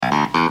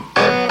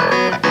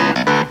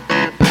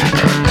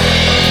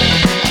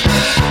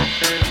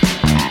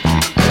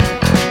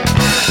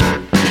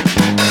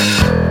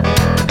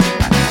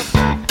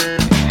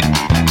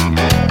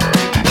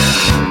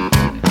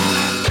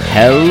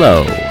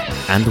Hello,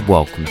 and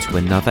welcome to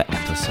another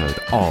episode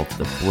of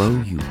the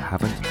Bro You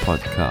Haven't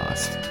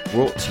podcast,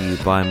 brought to you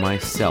by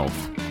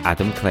myself,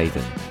 Adam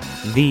Claydon,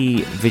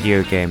 the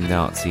video game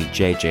Nazi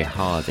JJ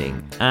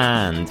Harding,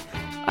 and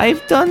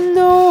I've done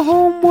no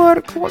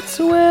homework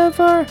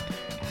whatsoever,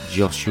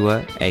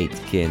 Joshua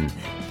Aitken.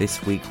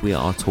 This week we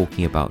are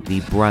talking about the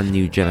brand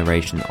new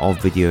generation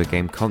of video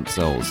game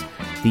consoles,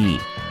 the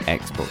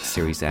Xbox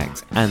Series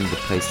X and the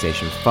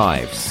PlayStation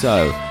 5,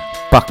 so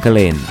buckle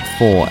in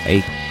for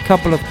a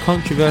couple of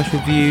controversial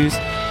views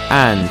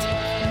and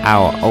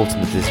our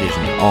ultimate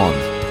decision on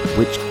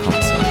which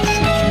console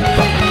should you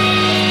buy.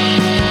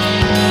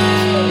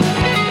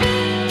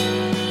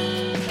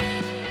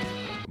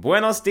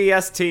 Buenos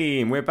dias,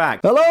 team. We're back.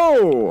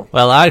 Hello!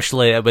 Well,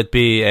 actually, it would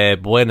be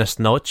Buenas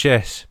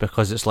noches,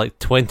 because it's like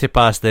 20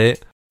 past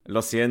 8.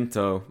 Lo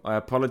siento. I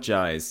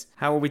apologize.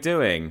 How are we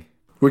doing?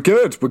 We're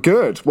good.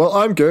 Well,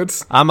 I'm good.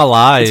 I'm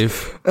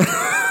alive.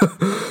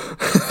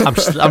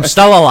 I'm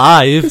still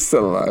alive.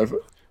 Still alive.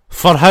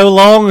 For how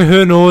long,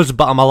 who knows,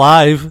 but I'm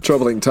alive.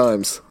 Troubling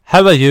times.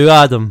 How are you,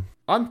 Adam?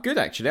 I'm good,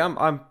 actually.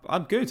 I'm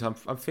good.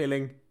 I'm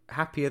feeling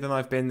happier than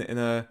I've been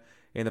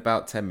in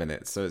about 10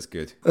 minutes, so it's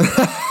good.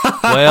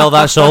 Well,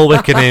 that's all we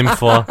can aim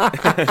for.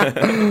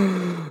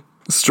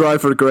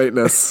 Strive for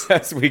greatness.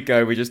 As we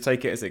go, we just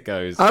take it as it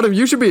goes. Adam,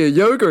 you should be a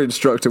yoga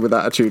instructor with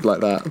attitude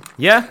like that.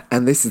 Yeah?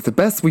 And this is the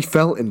best we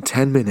felt in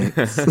 10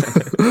 minutes.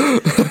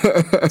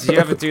 Do you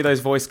ever do those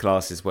voice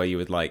classes where you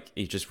would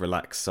you just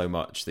relax so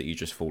much that you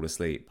just fall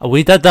asleep?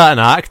 We did that in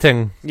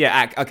acting.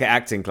 Yeah,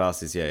 acting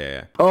classes,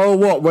 yeah. Oh,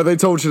 what? Where they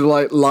told you to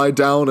lie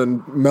down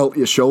and melt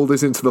your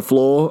shoulders into the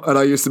floor? And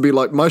I used to be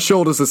like, my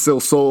shoulders are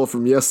still sore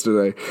from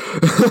yesterday.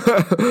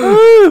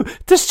 Ooh,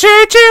 does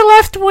JJ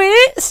lift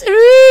weights?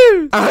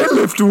 Ooh. I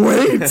lift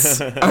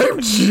weights. I'm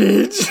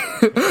Ginge.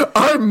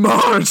 I'm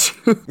Marge.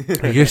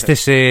 I used to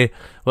say,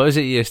 what was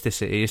it you used to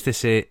say? I used to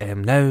say,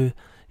 now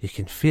you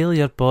can feel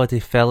your body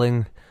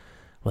filling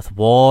with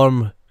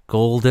warm,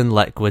 golden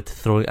liquid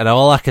throwing, and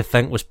all I could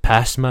think was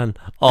piss, man.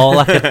 All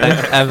I could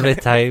think every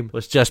time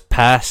was just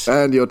piss.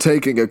 And you're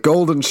taking a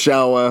golden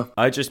shower.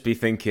 I'd just be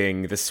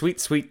thinking the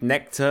sweet, sweet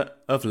nectar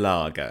of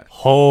lager.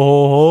 Ho,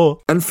 ho,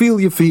 ho. And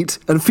feel your feet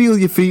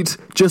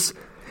just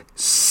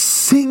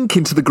sink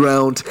into the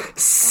ground.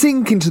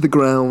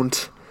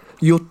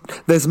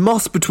 There's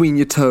moss between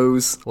your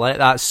toes. Let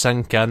that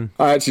sink in.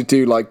 I actually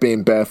do like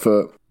being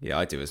barefoot. Yeah,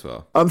 I do as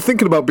well. I'm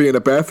thinking about being a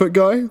barefoot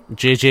guy.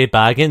 JJ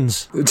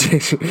Baggins.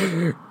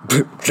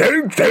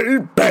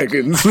 JJ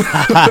Baggins.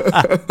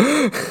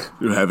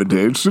 You haven't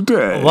danced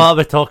today. What are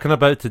we talking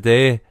about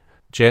today,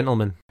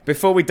 gentlemen?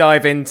 Before we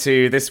dive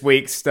into this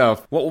week's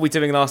stuff, what were we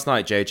doing last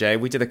night, JJ?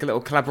 We did a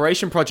little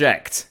collaboration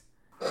project.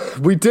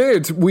 We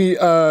did. We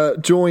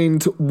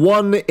joined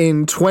 1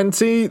 in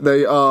 20.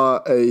 They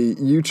are a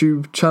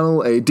YouTube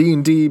channel, a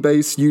D&D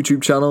based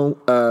YouTube channel,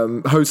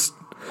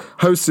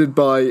 hosted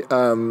by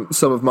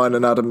some of mine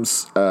and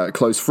Adam's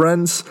close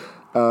friends.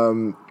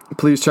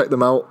 Please check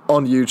them out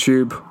on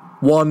YouTube.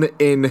 1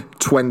 in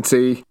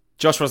 20.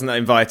 Josh wasn't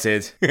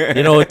invited.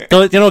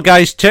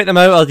 Guys, check them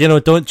out or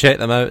don't check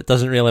them out. It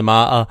doesn't really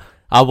matter.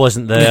 I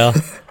wasn't there,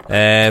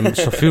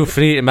 so feel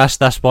free to miss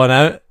this one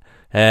out.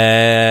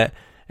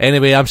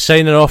 Anyway, I'm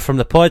signing off from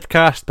the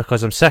podcast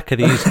because I'm sick of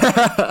these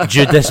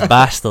Judas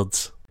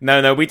bastards.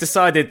 No, we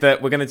decided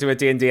that we're going to do a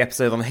D&D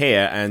episode on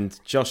here, and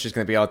Josh is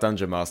going to be our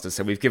dungeon master,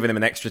 so we've given him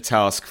an extra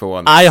task for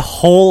once. I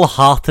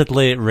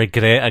wholeheartedly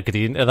regret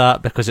agreeing to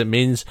that because it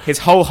means his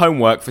whole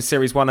homework for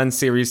Series 1 and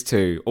Series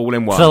 2, all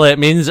in one. Phil, it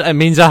means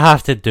I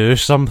have to do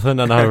something,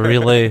 and I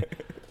really,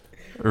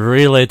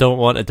 really don't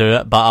want to do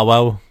it, but I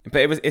will.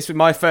 But it's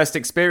my first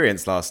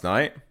experience last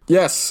night.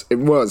 Yes, it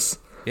was.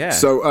 Yeah.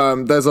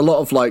 So there's a lot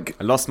of I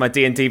lost my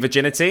D&D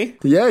virginity.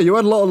 Yeah, you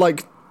had a lot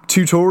of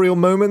tutorial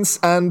moments,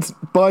 and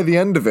by the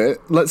end of it,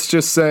 let's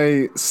just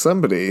say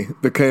somebody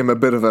became a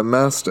bit of a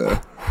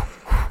master.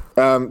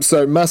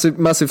 So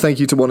massive thank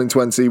you to 1 in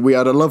 20. We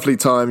had a lovely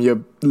time.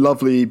 You're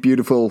lovely,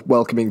 beautiful,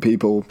 welcoming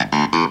people.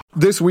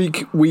 This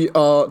week we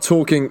are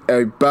talking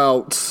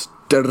about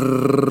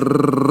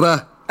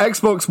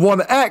Xbox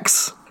One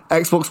X,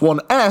 Xbox One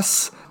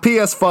S,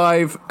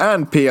 PS5,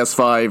 and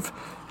PS5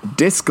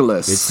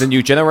 discless. It's the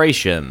new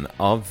generation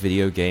of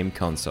video game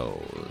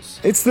consoles.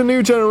 It's the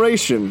new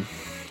generation,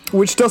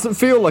 which doesn't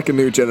feel like a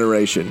new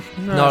generation.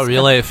 Not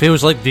really. It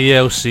feels like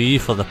DLC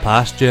for the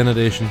past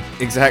generation.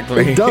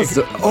 Exactly. It does.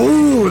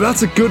 Oh,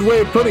 that's a good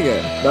way of putting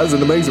it. That's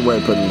an amazing way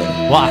of putting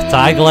it. What a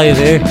tagline,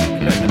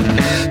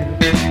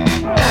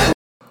 eh?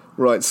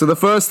 Right, so the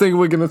first thing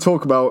we're going to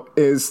talk about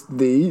is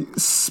the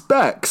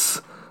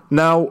specs.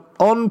 Now,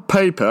 on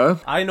paper...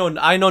 I know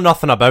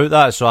nothing about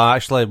that, so I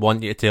actually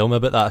want you to tell me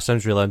about that. It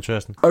sounds really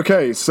interesting.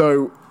 Okay,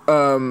 so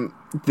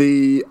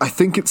I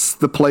think it's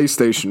the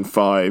PlayStation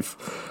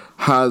 5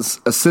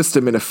 has a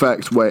system in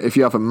effect where if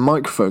you have a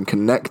microphone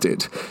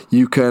connected,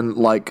 you can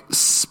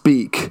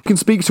speak. You can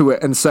speak to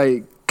it and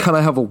say, can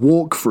I have a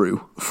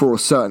walkthrough for a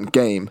certain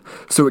game?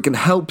 So it can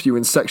help you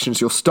in sections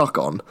you're stuck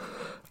on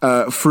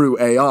through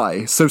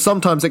AI. So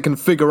sometimes it can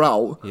figure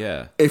out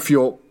if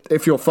you're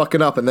if you're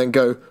fucking up and then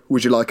go,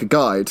 would you like a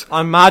guide?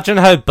 Imagine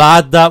how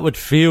bad that would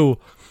feel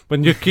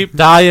when you keep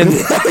dying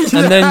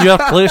and then your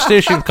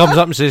PlayStation comes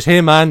up and says,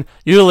 hey man,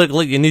 you look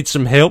like you need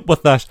some help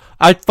with this.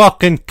 I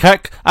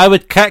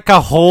would kick a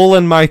hole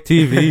in my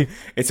TV.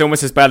 It's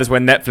almost as bad as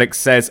when Netflix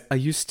says, are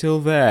you still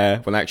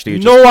there? Well, actually,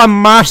 you're No,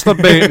 I'm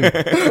masturbating.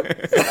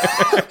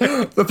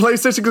 The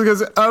PlayStation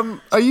goes,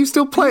 are you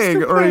still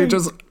playing or are you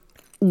just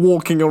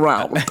walking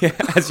around?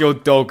 Has your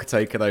dog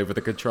taken over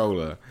the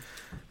controller?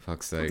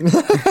 Fuck's sake.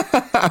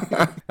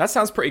 That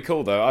sounds pretty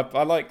cool, though.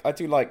 I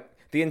do like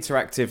the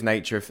interactive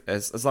nature of,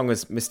 as long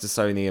as Mr.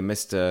 Sony and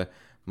Mr.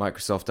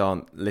 Microsoft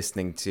aren't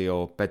listening to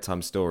your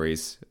bedtime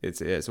stories,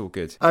 it's all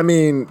good. I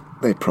mean,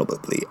 they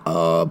probably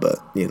are, but,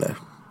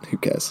 who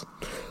cares?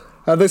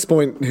 At this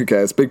point, who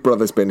cares? Big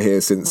Brother's been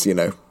here since,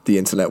 the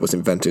internet was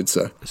invented,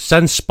 so...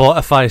 Since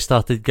Spotify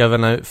started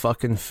giving out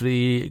fucking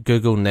free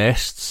Google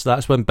Nests,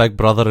 that's when Big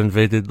Brother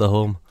invaded the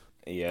home.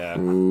 Yeah.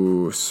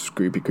 Ooh,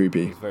 creepy.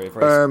 Very,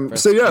 very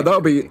So yeah,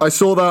 that'll be... I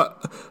saw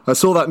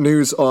that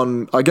news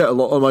on... I get a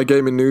lot of my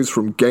gaming news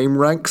from Game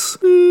Ranks.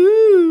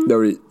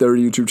 They're a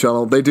YouTube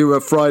channel. They do a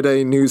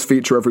Friday news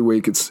feature every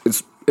week. It's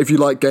if you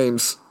like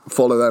games,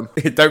 follow them.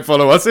 Don't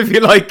follow us if you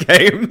like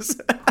games.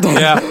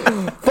 Yeah.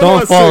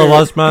 Don't follow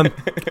us, man.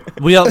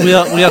 We are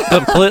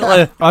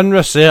completely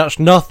unresearched.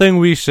 Nothing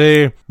we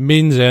say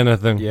means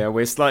anything. Yeah,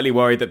 we're slightly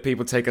worried that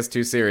people take us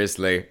too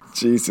seriously.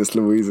 Jesus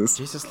Louises.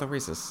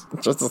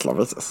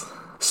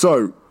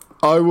 So,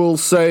 I will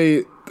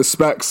say the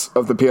specs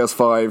of the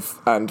PS5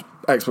 and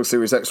Xbox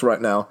Series X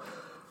right now.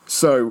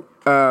 So,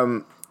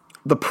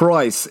 the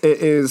price, it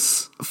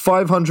is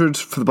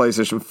 $500 for the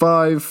PlayStation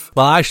 5.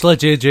 Well, actually,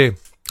 JJ,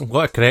 I've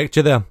got to correct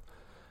you there.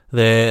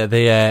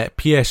 The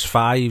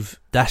PS5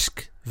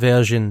 disc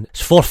version,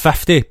 it's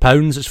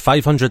 £450. It's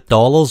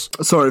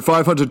 $500. Sorry,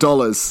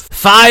 $500.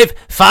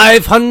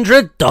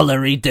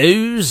 $500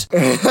 dues.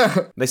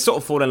 They sort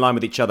of fall in line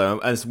with each other.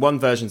 As one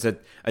version's a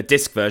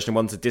disc version, and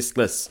one's a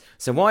discless.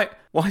 So why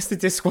is the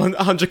disc one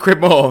 £100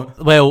 more?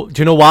 Well,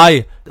 do you know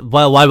why?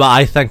 Well, what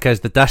I think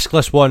is the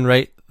discless one,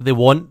 right? They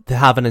want to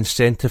have an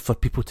incentive for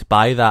people to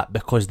buy that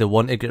because they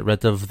want to get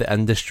rid of the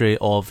industry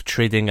of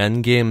trading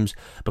in games,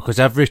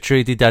 because every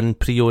traded in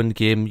pre-owned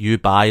game you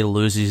buy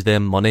loses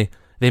them money.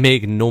 They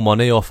make no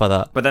money off of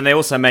that. But then they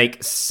also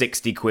make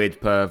 £60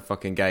 per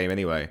fucking game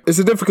anyway. It's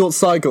a difficult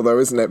cycle though,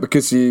 isn't it?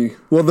 Because the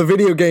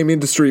video game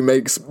industry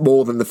makes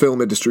more than the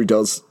film industry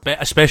does.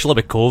 Especially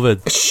with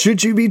COVID.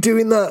 Should you be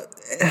doing that?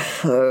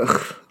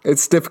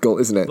 It's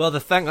difficult, isn't it? Well, the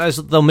thing is,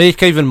 they'll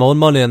make even more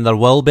money, and there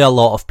will be a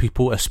lot of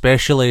people,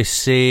 especially,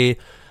 say,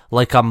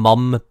 like a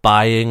mum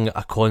buying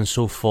a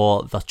console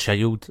for their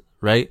child,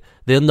 right?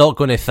 They're not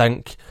going to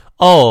think,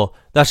 oh,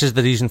 this is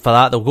the reason for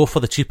that. They'll go for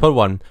the cheaper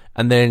one,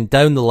 and then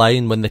down the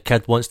line, when the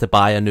kid wants to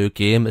buy a new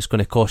game, it's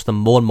going to cost them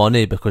more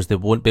money because they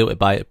won't be able to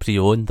buy it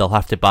pre-owned. They'll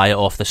have to buy it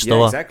off the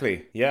store. Yeah,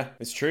 exactly. Yeah,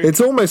 it's true. It's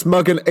almost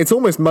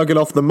mugging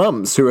off the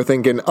mums who are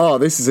thinking, oh,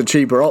 this is a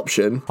cheaper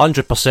option.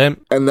 100%.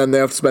 And then they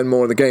have to spend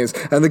more on the games.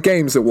 And the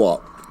games are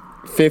what?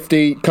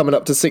 50 coming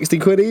up to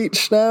 £60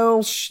 each now?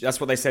 That's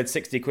what they said,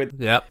 £60.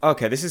 Yep.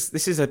 Okay, this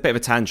is a bit of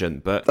a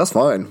tangent, but That's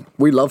fine.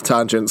 We love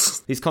tangents.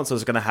 these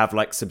consoles are going to have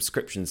like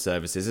subscription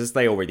services, as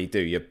they already do,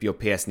 your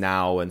PS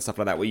Now and stuff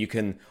like that, where you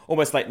can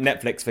almost like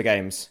Netflix for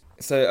games.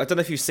 So I don't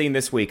know if you've seen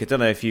this week, I don't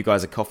know if you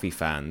guys are coffee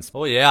fans.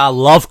 Oh yeah, I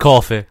love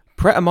coffee.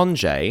 Pret A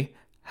Manger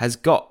has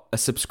got a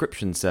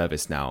subscription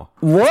service now.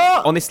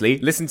 What? Honestly,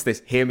 listen to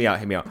this. Hear me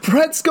out.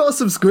 Pret's got a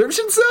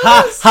subscription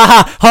service? Ha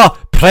ha ha!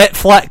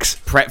 Pretflix.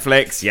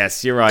 Pretflix,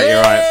 yes, you're right.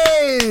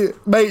 Hey!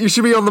 Mate, you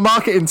should be on the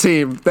marketing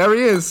team. There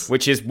he is.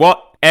 Which is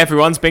what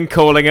everyone's been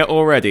calling it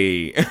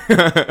already.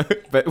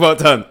 But well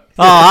done. Oh,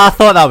 I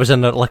thought that was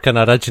an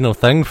original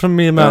thing from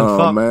me, man. Oh,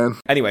 Fuck. man.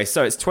 Anyway,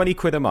 so it's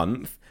 £20 a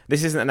month.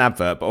 This isn't an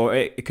advert, or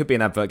it could be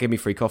an advert. Give me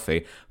free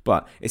coffee.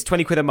 But it's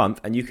 £20 a month,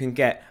 and you can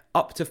get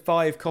up to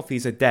 5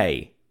 coffees a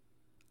day.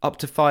 Up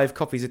to 5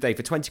 coffees a day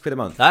for £20 a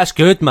month. That's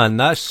good, man.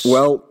 That's...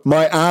 Well,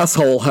 my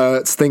asshole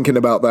hurts thinking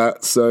about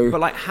that, so... But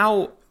like,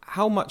 how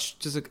much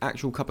does an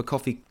actual cup of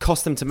coffee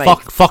cost them to make?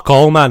 Fuck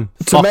all, man.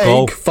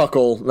 Fuck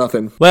all,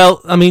 nothing.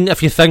 Well, I mean,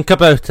 if you think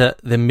about it,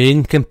 the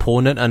main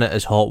component in it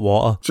is hot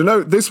water. Do you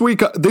know, this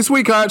week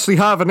I actually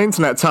have an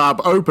internet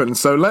tab open,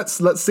 so let's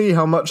see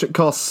how much it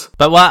costs.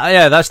 But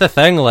yeah, that's the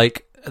thing,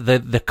 like,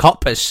 the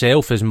cup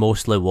itself is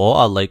mostly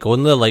water, like,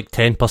 only like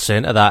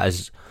 10% of that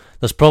is...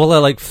 There's probably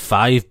like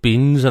 5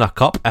 beans in a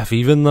cup, if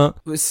even that.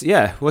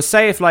 Yeah, well,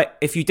 say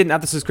if you didn't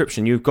have the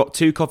subscription, you've got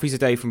 2 coffees a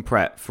day from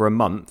Pret for a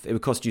month, it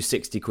would cost you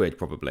 £60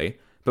 probably.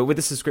 But with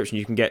the subscription,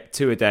 you can get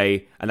 2 a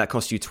day, and that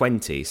costs you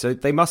 20. So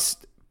they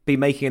must be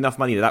making enough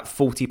money that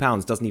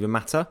 £40 doesn't even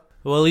matter.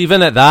 Well,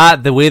 even at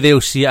that, the way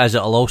they'll see it is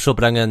it'll also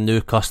bring in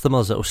new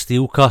customers. It'll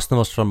steal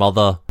customers from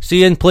other...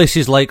 See, in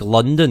places like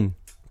London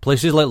where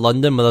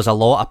there's a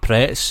lot of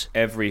Prets,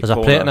 there's a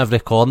Pret in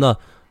every corner.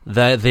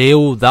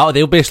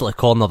 They'll basically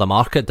corner the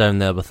market down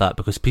there with that,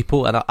 because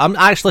people, and I'm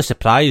actually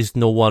surprised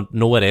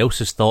nowhere else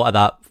has thought of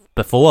that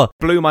before.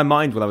 Blew my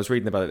mind when I was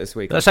reading about it this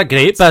week. That's a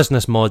great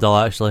business model,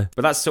 actually.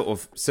 But that's sort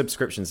of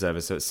subscription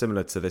service, so it's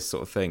similar to this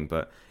sort of thing.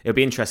 But it'll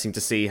be interesting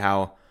to see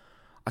how,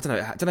 I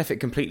don't know if it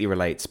completely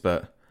relates,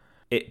 but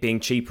it being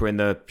cheaper in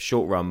the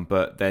short run,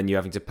 but then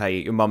your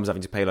mum's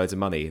having to pay loads of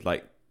money.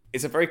 Like,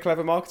 it's a very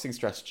clever marketing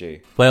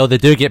strategy. Well, they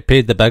do get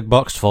paid the big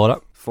bucks for it.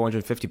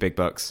 450 big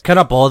bucks. Kind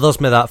of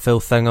bothers me, that full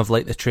thing of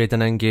like the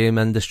trading in game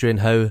industry and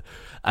how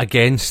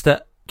against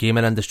it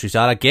gaming industries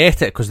are. I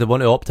get it because they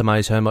want to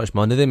optimise how much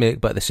money they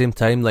make, but at the same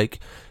time, like,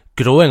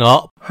 growing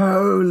up...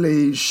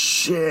 Holy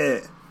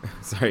shit.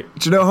 Sorry.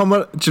 Do you know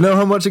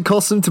how much it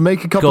costs them to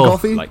make a cup of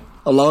coffee? Like,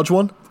 a large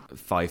one?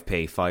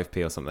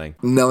 5p or something.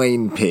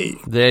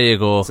 9p. There you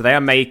go. So they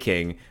are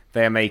making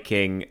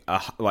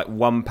like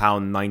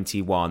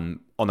 £1.91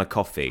 on a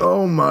coffee.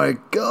 Oh my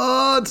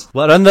god.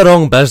 We're in the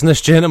wrong business,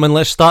 gentlemen.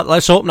 Let's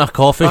open a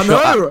coffee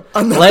shop.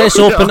 I know. Let's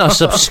open a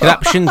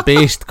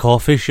subscription-based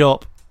coffee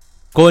shop.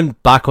 Going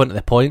back onto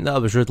the point that I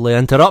was rudely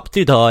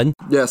interrupted on.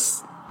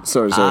 Yes.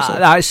 Sorry.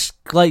 That's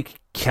like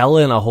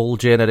killing a whole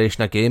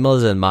generation of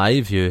gamers in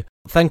my view.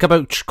 Think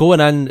about going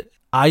in.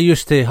 I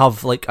used to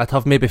have, like, I'd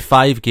have maybe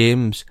 5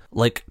 games,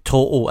 like,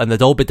 total, and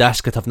they'd all be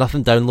disc. I'd have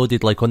nothing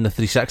downloaded, like, on the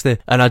 360,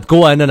 and I'd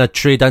go in and I'd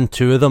trade in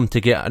 2 of them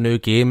to get a new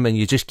game, and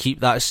you just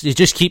keep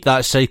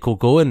that cycle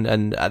going,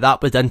 and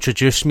that would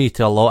introduce me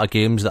to a lot of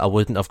games that I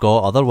wouldn't have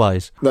got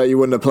otherwise. That you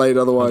wouldn't have played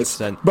otherwise.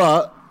 100%.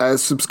 But a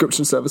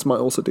subscription service might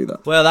also do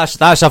that. Well,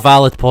 that's a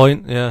valid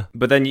point, yeah.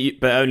 But then,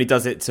 but only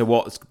does it to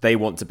what they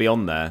want to be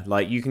on there.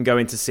 Like, you can go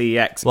into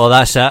CEX. Well,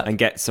 that's it. And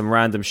get some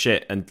random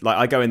shit. And like,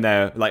 I go in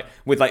there like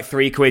with like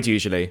 £3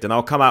 usually. Then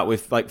I'll come out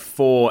with like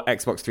 4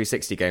 Xbox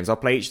 360 games. I'll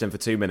play each of them for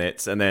 2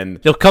 minutes, and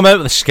then you'll come out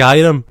with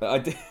Skyrim.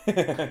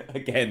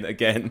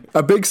 Again.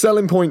 A big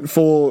selling point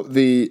for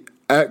the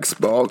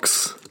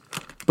Xbox,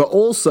 but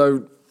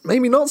also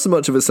maybe not so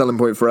much of a selling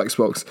point for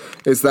Xbox,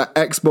 is that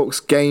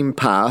Xbox Game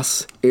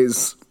Pass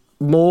is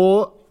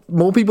more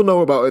people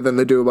know about it than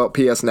they do about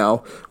PS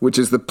Now, which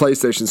is the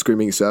PlayStation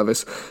streaming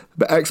service.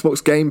 But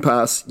Xbox Game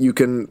Pass, you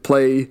can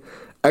play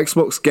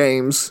Xbox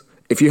games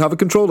if you have a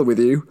controller with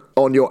you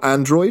on your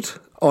Android,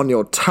 on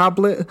your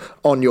tablet,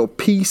 on your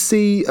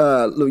PC,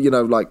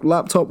 like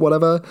laptop,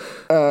 whatever.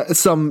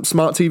 Some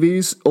smart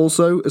TVs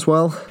also as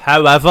well.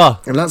 However,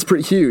 and that's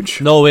pretty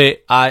huge. No,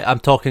 wait, I'm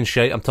talking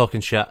shit.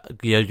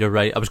 Yeah, you're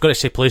right. I was going to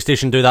say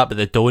PlayStation do that, but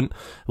they don't.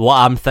 What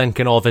I'm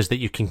thinking of is that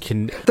you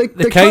can...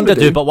 They kind of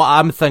do, but what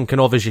I'm thinking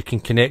of is you can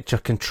connect your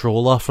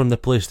controller from the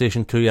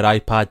PlayStation to your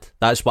iPad.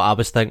 That's what I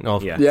was thinking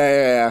of.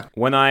 Yeah.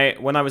 When I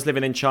was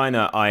living in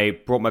China, I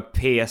brought my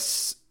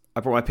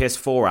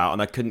PS4 out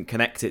and I couldn't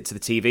connect it to the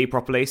TV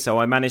properly, so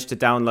I managed to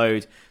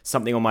download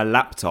something on my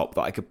laptop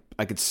that I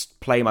could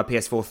play my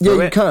PS4 through it.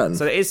 Yeah, you can.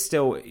 So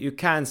you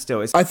can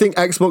still. I think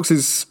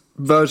Xbox's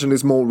version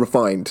is more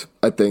refined,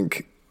 I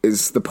think,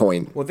 is the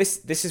point. Well,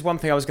 this is one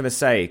thing I was going to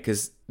say,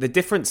 because the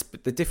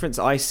difference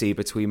I see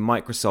between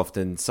Microsoft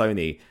and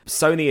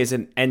Sony is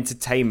an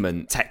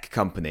entertainment tech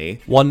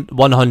company.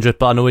 100,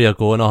 but I know where you're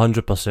going,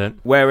 100%.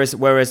 Whereas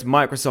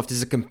Microsoft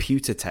is a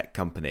computer tech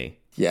company.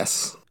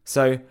 Yes.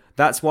 So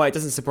that's why it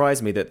doesn't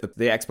surprise me that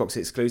the Xbox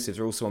exclusives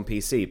are also on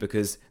PC,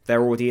 because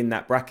they're already in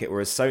that bracket,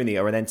 whereas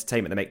Sony are an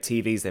entertainment. They make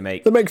TVs, they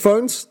make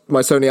phones. My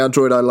Sony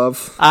Android I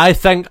love. I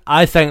think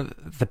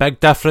the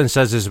big difference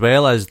is as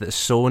well is that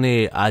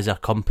Sony as a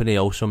company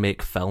also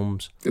make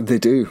films. They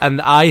do.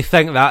 And I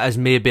think that is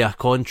maybe a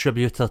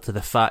contributor to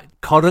the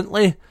fact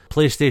currently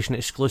PlayStation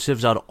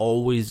exclusives are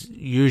always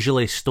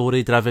usually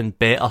story-driven,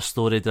 better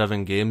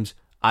story-driven games,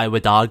 I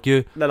would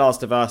argue. The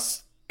Last of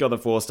Us, God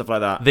of War, stuff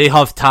like that. They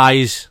have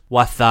ties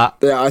with that.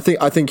 Yeah, I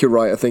think you're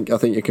right. I think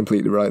you're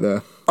completely right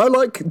there.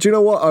 Do you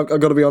know what? I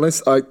got to be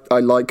honest. I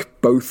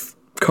like both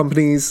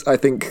companies. I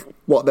think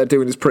what they're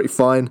doing is pretty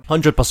fine.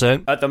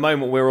 100%. At the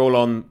moment, we're all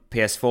on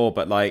PS4,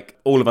 but like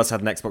all of us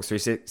had an Xbox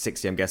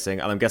 360, I'm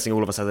guessing, and I'm guessing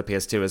all of us had a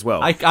PS2 as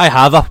well. I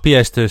have a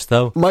PS2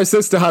 still. My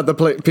sister had the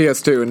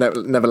PS2 and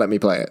never let me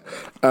play it.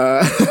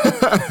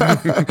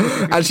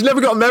 And she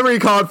never got a memory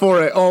card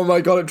for it. Oh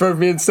my god, it drove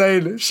me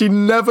insane. She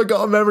never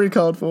got a memory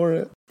card for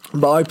it.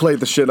 But I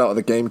played the shit out of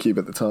the GameCube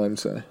at the time,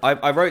 so...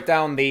 I wrote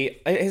down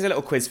here's a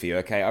little quiz for you,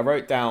 okay? I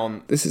wrote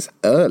down... This is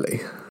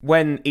early.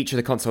 When each of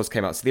the consoles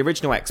came out. So the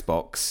original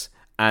Xbox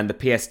and the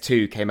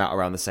PS2 came out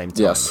around the same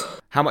time. Yes.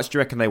 How much do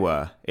you reckon they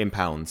were in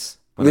pounds?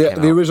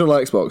 The original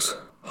Xbox?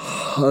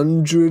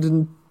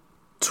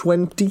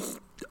 120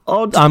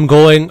 odd? I'm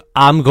going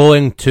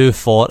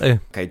 240.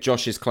 Okay,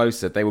 Josh is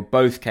closer. They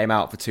both came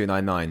out for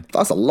 $299.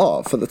 That's a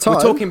lot for the time.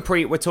 We're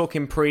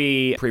talking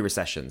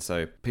pre-recession,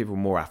 so people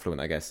were more affluent,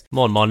 I guess.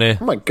 More money.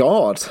 Oh my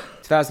god.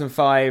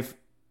 2005,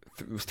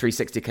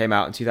 360 came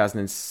out. In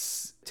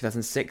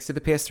 2006, did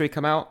the PS3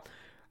 come out?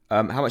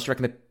 How much do you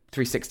reckon the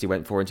 360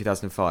 went for in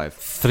 2005?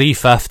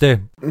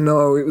 350.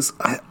 No, it was...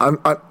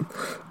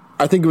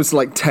 I think it was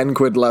like 10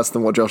 quid less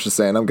than what Josh is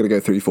saying. I'm going to go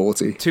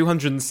 340.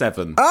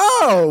 207.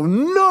 Oh,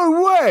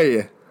 no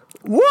way!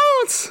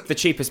 What? The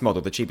cheapest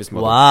model.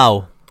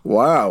 Wow.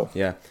 Wow.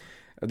 Yeah.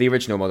 the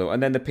original model,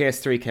 and then the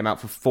PS3 came out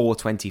for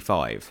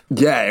 $425.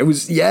 Yeah, it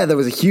was. Yeah, there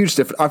was a huge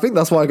difference. I think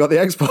that's why I got the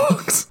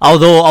Xbox.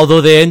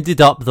 Although they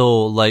ended up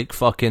though like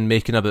fucking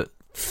making about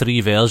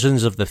 3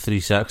 versions of the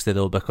 360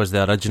 though, because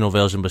the original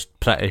version was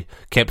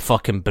kept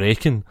fucking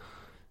breaking.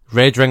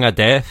 Red Ring of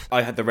Death.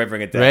 I had the Red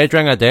Ring of Death. Red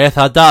Ring of Death.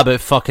 I had that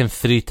about fucking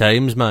 3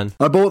 times, man.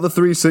 I bought the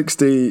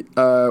 360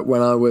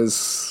 when I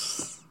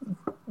was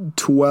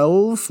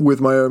 12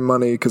 with my own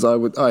money because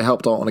I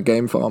helped out on a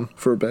game farm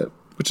for a bit,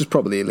 which is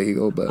probably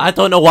illegal, but I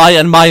don't know why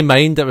in my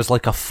mind it was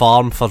like a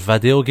farm for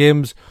video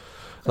games.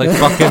 Like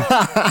fucking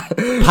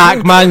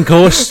Pac-Man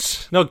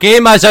ghosts. No,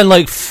 game as in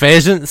like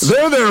pheasants.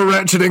 there,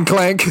 Ratchet and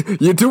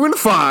Clank. You're doing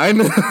fine.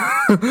 This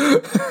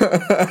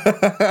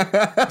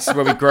is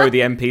where we grow the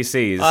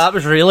NPCs. Oh, that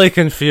was really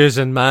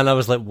confusing, man. I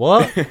was like,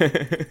 what?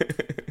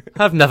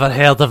 I've never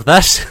heard of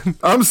this.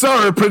 I'm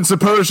sorry, Prince of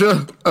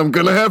Persia. I'm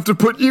gonna have to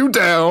put you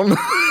down.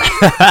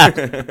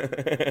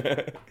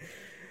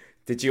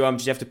 Did you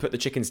have to put the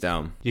chickens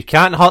down? You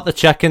can't hurt the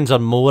chickens or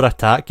more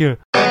attack you.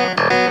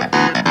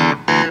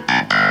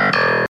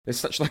 There's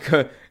such like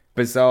a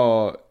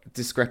bizarre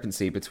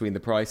discrepancy between the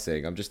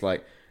pricing. I'm just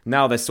like,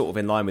 now they're sort of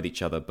in line with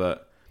each other,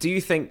 but do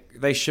you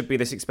think they should be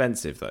this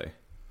expensive though?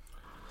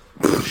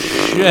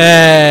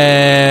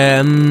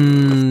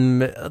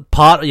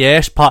 Part.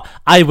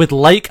 I would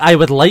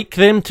like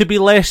them to be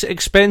less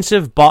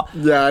expensive, but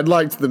Yeah, I'd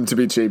like them to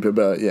be cheaper,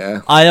 but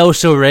yeah. I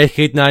also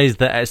recognise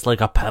that it's like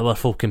a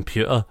powerful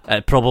computer.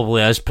 It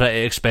probably is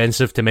pretty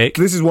expensive to make.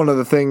 This is one of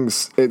the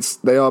things.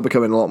 They are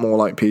becoming a lot more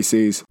like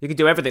PCs. You can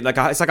do everything.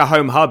 It's like a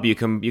home hub. You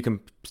can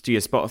do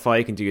your Spotify.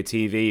 You can do your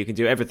TV. You can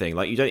do everything.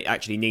 Like you don't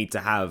actually need to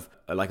have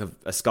a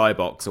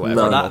Skybox or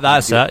whatever. No,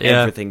 that's it.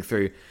 Yeah, everything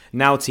through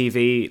Now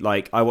TV.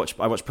 Like I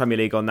watch Premier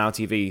League on Now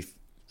TV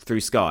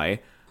through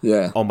Sky.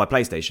 Yeah. On my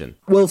PlayStation.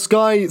 Well,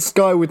 Sky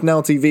with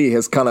Now TV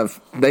has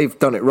they've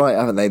done it right,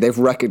 haven't they? They've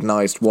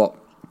recognised what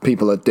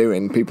people are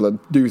doing. People are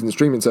using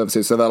streaming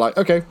services, so they're like,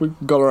 okay, we've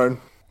got our own.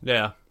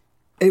 Yeah.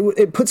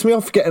 It puts me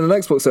off getting an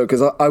Xbox though,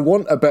 because I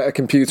want a better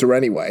computer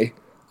anyway.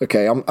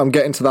 Okay, I'm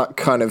getting to that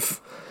kind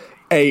of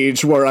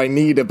age where I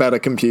need a better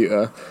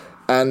computer.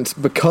 And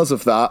because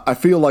of that, I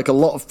feel like a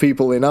lot of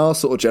people in our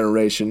sort of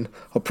generation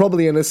are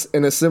probably in a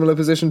similar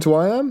position to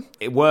I am.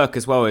 Work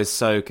as well is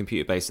so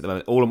computer based at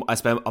the moment. I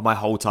spend my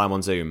whole time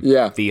on Zoom.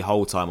 Yeah, the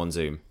whole time on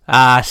Zoom.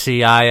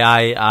 See,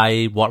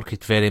 I work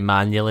it very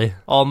manually.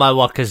 All my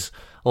work is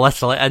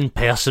literally in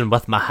person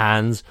with my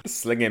hands,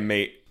 slinging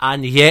meat.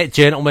 And yet,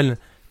 gentlemen,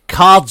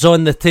 cards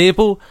on the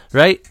table,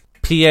 right?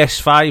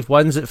 PS5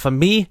 wins it for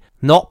me,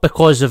 not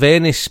because of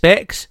any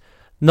specs.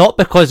 Not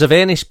because of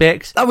any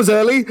specs. That was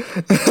early.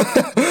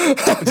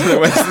 I don't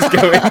know where this is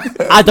going.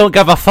 I don't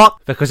give a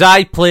fuck, because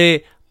I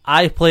play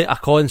a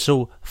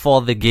console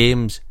for the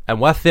games, and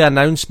with the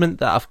announcement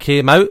that have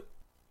came out,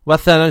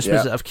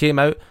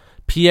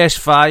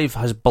 PS5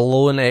 has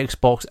blown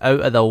Xbox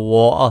out of the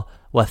water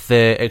with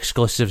the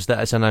exclusives that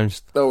it's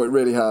announced. Oh, it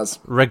really has.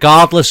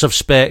 Regardless of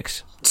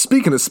specs.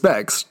 Speaking of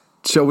specs,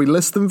 shall we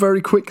list them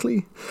very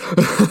quickly?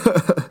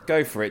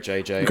 Go for it,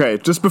 JJ. Okay,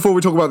 just before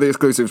we talk about the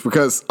exclusives,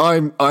 because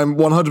I'm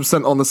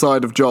 100% on the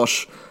side of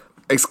Josh.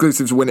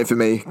 Exclusives win it for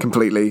me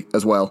completely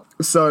as well.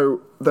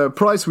 So, the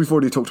price we've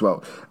already talked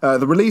about.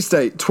 The release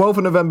date, 12th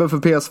of November for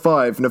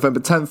PS5,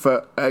 November 10th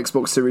for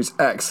Xbox Series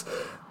X.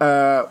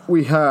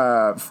 We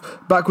have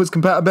backwards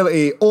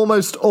compatibility,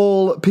 almost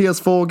all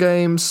PS4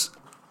 games,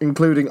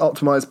 including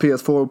optimized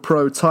PS4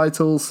 Pro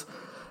titles.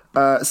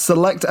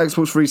 Select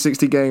Xbox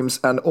 360 games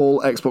and all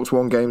Xbox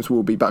One games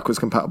will be backwards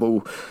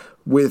compatible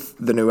with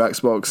the new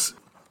Xbox.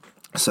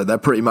 So they're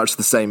pretty much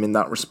the same in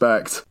that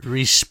respect.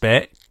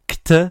 Respect.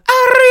 8-core,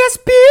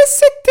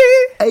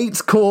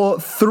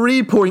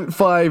 3.5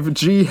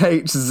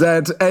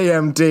 GHz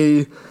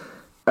AMD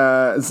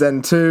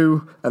Zen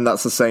 2, and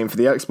that's the same for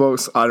the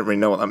Xbox. I don't really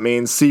know what that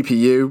means.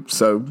 CPU,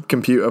 so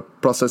computer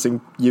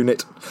processing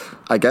unit,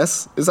 I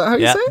guess. Is that how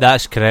you say it? Yeah,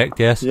 that's correct,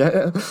 yes.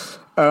 Yeah.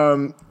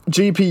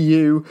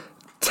 GPU,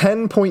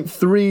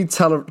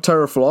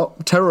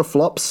 10.3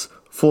 teraflops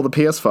for the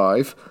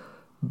PS5,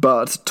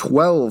 but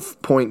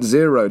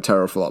 12.0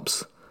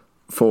 teraflops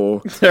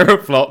for...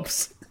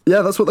 Teraflops?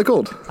 Yeah, that's what they're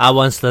called. I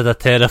once did a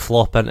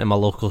teraflop into my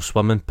local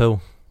swimming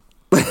pool.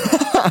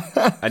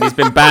 And he's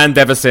been banned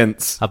ever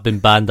since. I've been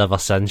banned ever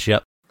since,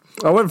 yep.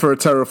 I went for a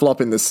teraflop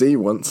in the sea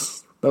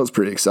once. That was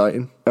pretty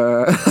exciting.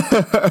 I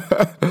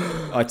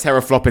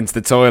teraflop into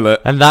the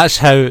toilet. And that's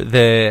how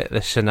the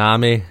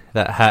tsunami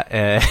that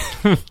hit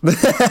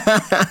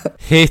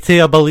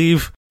Haiti, I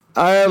believe.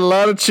 I had a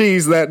lot of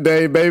cheese that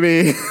day,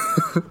 baby.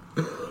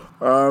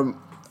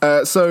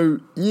 So,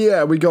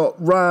 yeah, we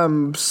got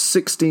RAM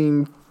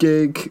 16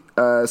 gig,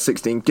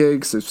 16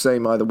 gigs, so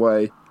same either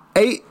way.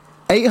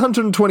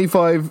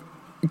 825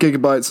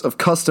 gigabytes of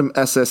custom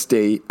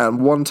SSD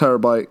and 1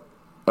 terabyte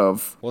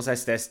of... What's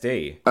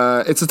SSD?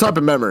 It's a type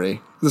of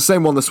memory. The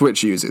same one the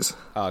Switch uses.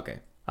 Oh, okay.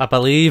 I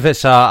believe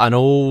it's an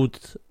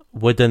old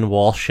wooden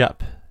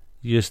warship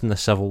used in the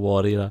Civil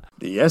War era.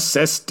 The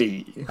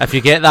SSD. If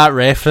you get that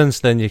reference,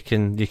 then you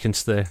can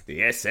stay. The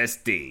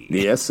SSD.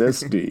 The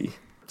SSD.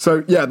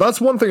 So, yeah,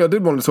 that's one thing I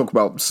did want to talk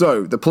about.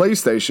 So, the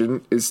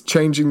PlayStation is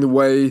changing the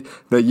way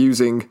they're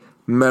using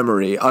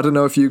memory. I don't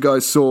know if you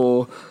guys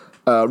saw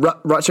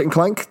Ratchet and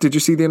Clank. Did you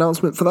see the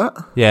announcement for that?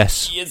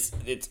 Yes. Yes,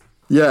 it's...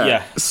 Yeah.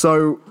 Yeah.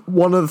 So,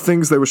 one of the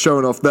things they were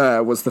showing off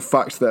there was the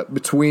fact that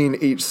between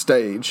each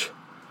stage,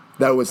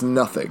 there was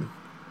nothing.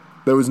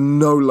 There was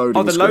no loading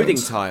Oh, the screens. loading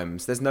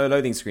times. There's no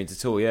loading screens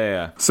at all,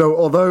 yeah. So,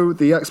 although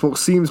the Xbox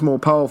seems more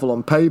powerful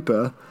on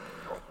paper,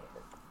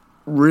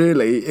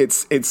 really,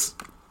 it's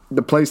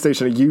the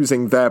PlayStation are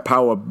using their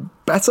power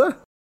better.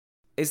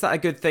 Is that a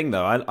good thing,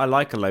 though? I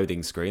like a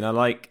loading screen.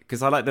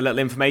 Because I like the little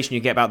information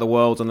you get about the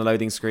world on the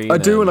loading screen. I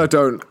do and I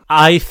don't.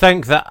 I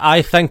think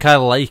I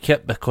like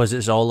it because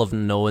it's all of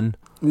known.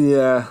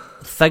 Yeah.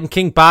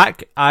 Thinking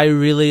back, I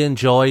really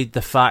enjoyed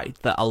the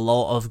fact that a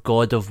lot of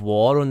God of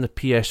War on the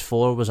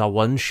PS4 was a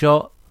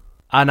one-shot,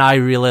 and I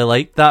really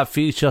liked that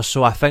feature,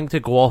 so I think to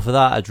go off of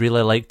that, I'd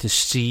really like to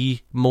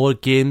see more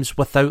games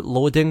without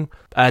loading,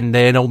 and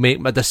then I'll make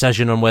my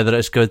decision on whether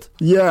it's good.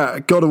 Yeah,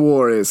 God of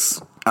War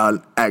is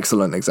an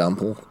excellent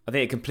example. I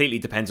think it completely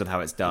depends on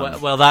how it's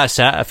done. Well, that's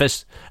it. If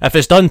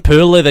it's done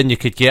poorly, then you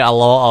could get a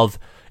lot of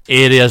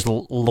areas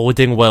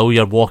loading while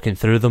you're walking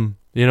through them.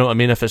 You know what I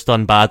mean? If it's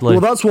done badly.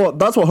 Well,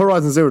 that's what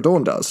Horizon Zero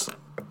Dawn does,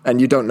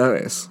 and you don't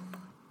notice.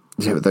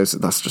 Yeah, but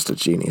that's just a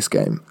genius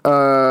game.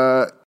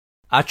 I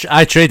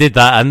traded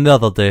that in the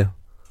other day.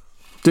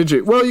 Did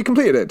you? Well, you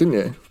completed it, didn't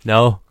you?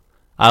 No,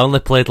 I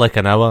only played like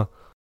an hour.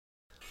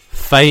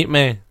 Fight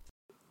me.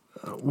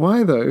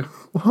 Why though?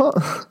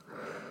 What?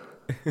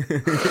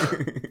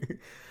 To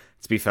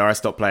be fair, I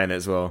stopped playing it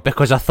as well.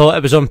 Because I thought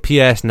it was on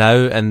PS Now,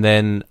 and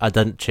then I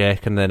didn't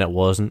check, and then it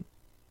wasn't.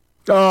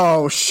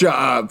 Oh, shut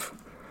up!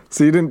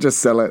 So you didn't just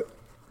sell it?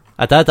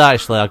 I did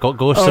actually. I got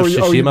Ghost of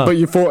Tsushima. But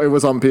you thought it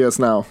was on PS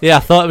Now? Yeah,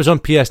 I thought it was on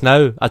PS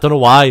Now. I don't know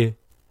why.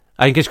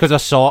 I think it's because I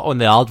saw it on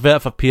the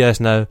advert for PS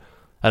Now,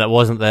 and it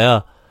wasn't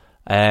there.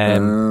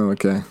 Oh,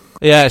 okay.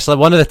 Yeah, it's like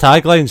one of the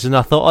taglines, and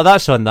I thought, oh,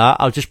 that's on that.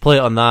 I'll just play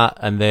it on that,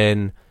 and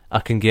then I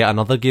can get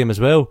another game as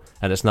well,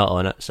 and it's not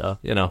on it, so,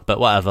 but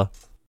whatever.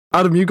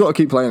 Adam, you got to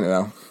keep playing it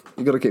now.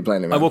 You got to keep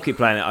playing it, man. I will keep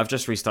playing it. I've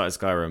just restarted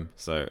Skyrim,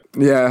 so...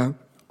 Yeah.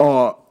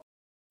 Oh,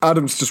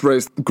 Adam's just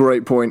raised a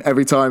great point.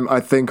 Every time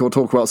I think or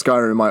talk about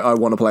Skyrim, I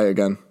want to play it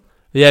again.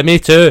 Yeah, me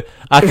too.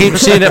 I keep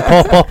seeing it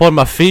pop up on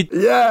my feed.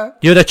 Yeah.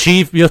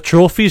 Your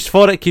trophies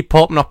for it keep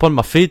popping up on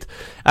my feed,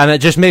 and it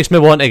just makes me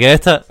want to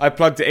get it. I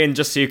plugged it in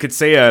just so you could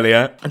see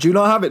earlier. Do you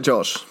not have it,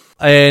 Josh?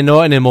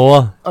 Not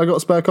anymore. I got a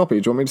spare copy.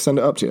 Do you want me to send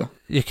it up to you?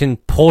 You can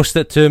post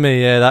it to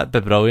me, yeah, that'd be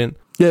brilliant.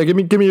 Yeah, give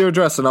me your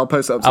address and I'll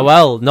post it up to I you.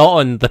 will, not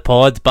on the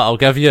pod, but I'll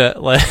give you it.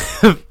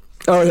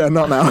 Oh yeah,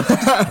 not now.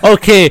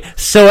 Okay,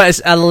 so it's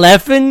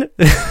 11.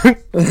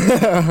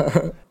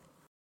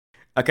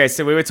 Okay,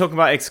 so we were talking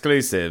about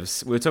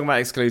exclusives. Which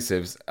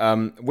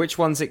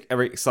ones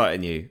are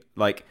exciting you?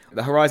 Like,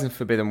 the Horizon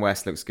Forbidden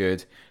West looks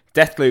good.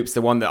 Deathloop's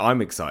the one that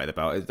I'm excited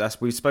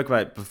about. We spoke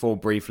about it before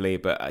briefly,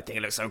 but I think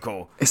it looks so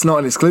cool. It's not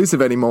an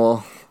exclusive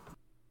anymore.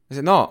 Is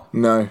it not?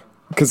 No,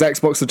 because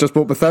Xbox have just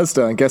bought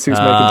Bethesda, and guess who's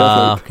making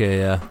Deathloop? Okay,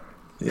 yeah.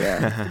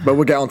 Yeah, but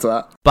we'll get onto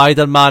that.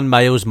 Spider-Man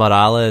Miles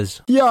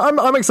Morales. Yeah,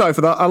 I'm excited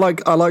for that. I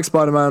like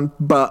Spider-Man,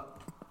 but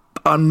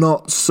I'm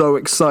not so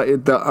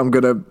excited that I'm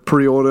gonna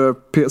pre-order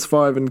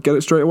PS5 and get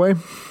it straight away.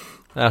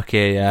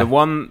 Okay, yeah.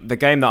 The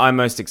game that I'm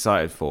most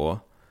excited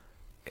for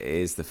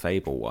is the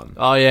Fable one.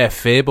 Oh yeah,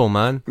 Fable,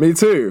 man. Me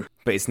too.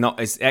 But it's not.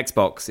 It's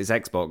Xbox. It's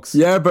Xbox.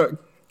 Yeah,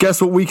 but guess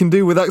what we can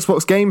do with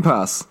Xbox Game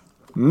Pass?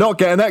 Not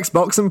get an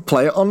Xbox and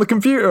play it on the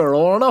computer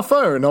or on our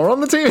phone or on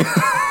the TV.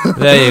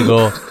 There you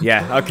go.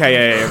 Yeah. Okay.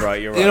 Yeah. You're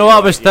right. You're right. You know what I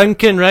was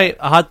thinking, right?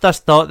 I had this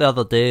thought the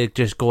other day,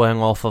 just going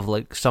off of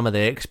like some of the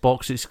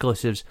Xbox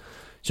exclusives.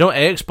 Do you know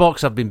what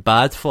Xbox have been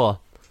bad for?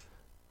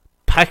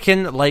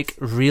 Picking like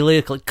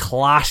really like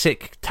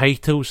classic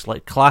titles,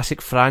 like classic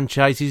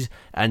franchises,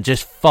 and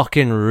just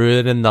fucking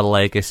ruining their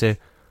legacy.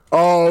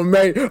 Oh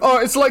mate! Oh,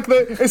 it's like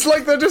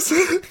they're just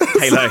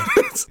Halo.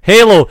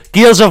 Halo,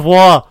 Gears of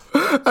War.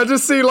 I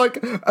just see like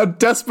a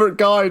desperate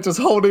guy just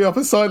holding up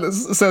a sign that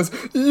says,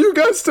 "You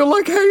guys still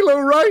like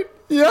Halo, right?"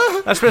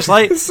 Yeah. That's what it's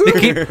like.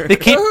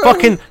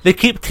 They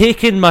keep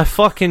taking my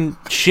fucking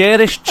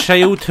cherished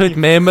childhood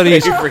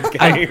memories,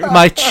 and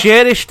my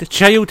cherished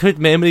childhood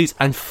memories,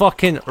 and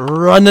fucking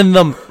running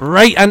them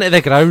right into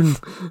the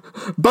ground.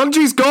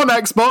 Bungie's gone,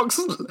 Xbox.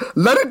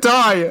 Let it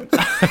die.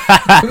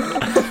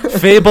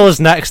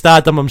 Fable's next,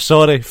 Adam. I'm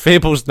sorry.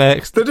 Fable's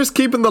next. They're just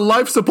keeping the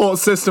life support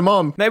system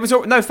on. No,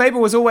 Fable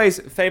was always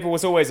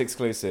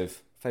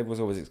exclusive. Fable was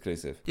always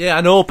exclusive. Yeah,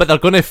 I know, but they're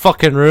going to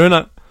fucking ruin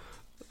it.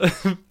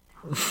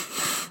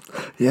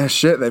 Yeah,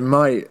 shit, they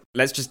might.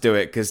 Let's just do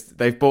it because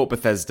they've bought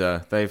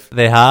Bethesda. They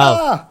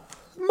have.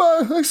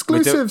 My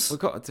exclusives. We've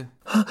got to.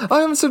 I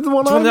haven't said the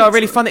one. Do you want to know a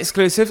really fun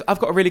exclusive? I've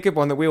got a really good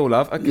one that we all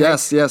love. Okay.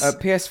 Yes.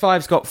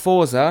 PS5's got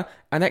Forza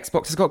and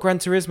Xbox has got Gran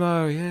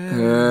Turismo.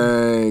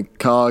 Yeah. Hey,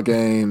 car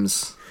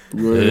games.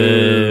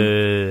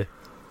 Yay.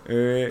 I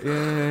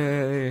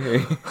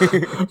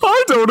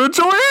don't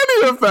enjoy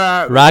any of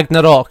that.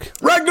 Ragnarok.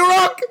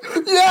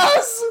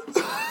 Yes.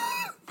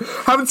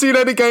 Haven't seen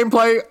any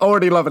gameplay,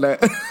 already loving it.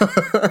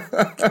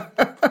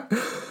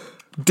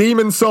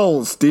 Demon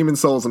Souls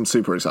I'm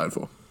super excited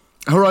for.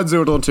 Horizon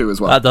Zero Dawn 2 as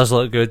well. That does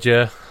look good,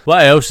 yeah.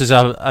 What else is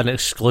an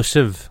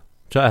exclusive?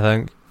 Try to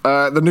think.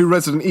 The new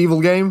Resident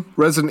Evil game,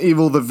 Resident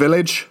Evil The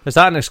Village. Is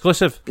that an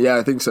exclusive? Yeah,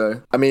 I think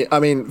so. I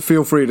mean,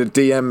 feel free to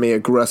DM me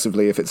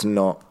aggressively if it's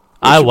not.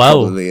 I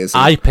will.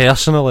 I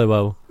personally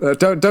will. You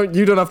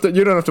don't have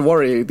to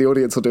worry. The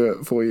audience will do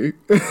it for you.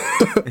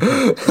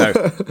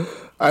 No.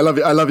 I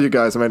love you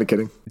guys. I'm only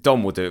kidding.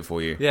 Dom will do it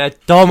for you. Yeah,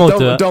 Dom will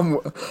do it.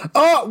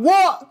 Oh,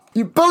 what?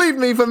 You bullied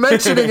me for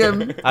mentioning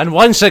him. And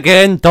once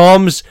again,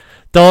 Dom's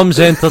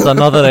entered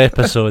another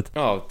episode.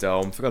 Oh,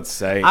 Dom, for God's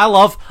sake. I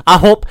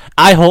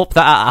hope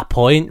that at a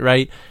point,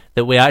 right,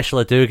 that we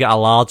actually do get a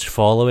large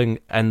following,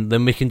 and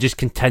then we can just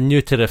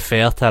continue to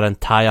refer to our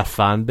entire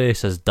fan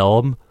base as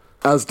Dom.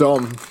 As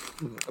Dom.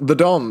 The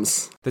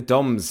Doms. The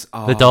Doms.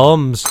 Oh. The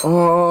Doms.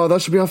 Oh,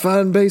 that should be our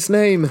fan base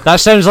name. That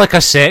sounds like a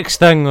sex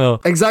thing,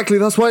 though. Exactly,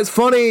 that's why it's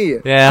funny.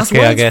 Yeah, that's okay,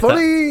 why I get it's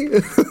funny.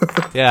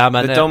 Yeah,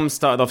 man. The Doms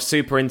started off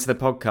super into the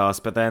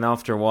podcast, but then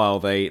after a while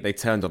they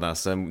turned on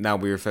us, and now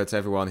we refer to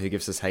everyone who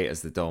gives us hate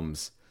as the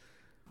Doms.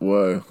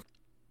 Whoa.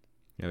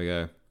 There we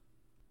go.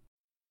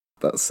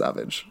 That's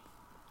savage.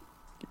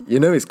 You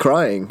know he's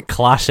crying.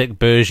 Classic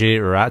bougie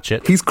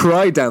ratchet. He's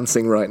cry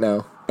dancing right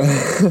now.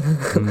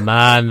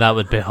 Man, that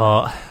would be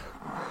hot.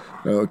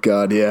 Oh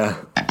god, yeah.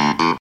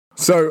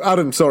 So,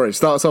 Adam, sorry,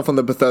 start us off on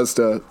the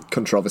Bethesda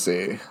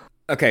controversy.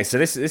 Okay, so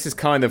this is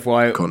kind of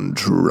why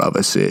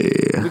controversy.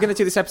 We're going to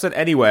do this episode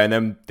anyway, and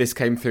then this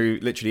came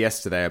through literally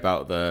yesterday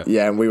about the...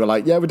 Yeah, and we were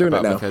like, yeah, we're doing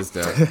it now.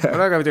 Bethesda. We're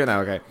not going to do it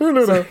now, okay.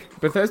 No. So,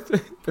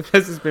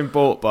 Bethesda's been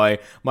bought by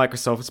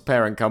Microsoft's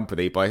parent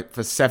company for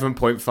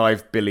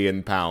 £7.5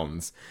 billion.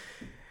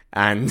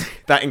 And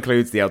that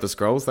includes The Elder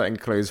Scrolls, that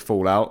includes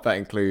Fallout, that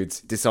includes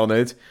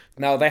Dishonored.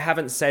 Now, they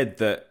haven't said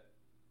that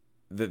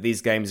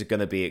these games are going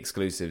to be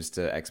exclusives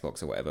to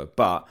Xbox or whatever,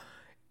 but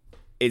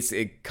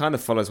it kind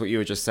of follows what you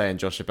were just saying,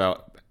 Josh,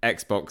 about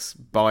Xbox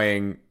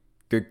buying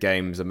good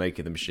games and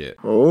making them shit.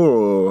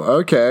 Oh,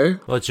 okay.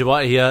 Well, do you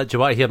want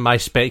to hear my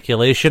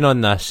speculation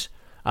on this?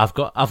 I've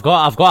got a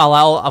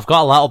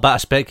little bit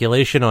of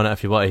speculation on it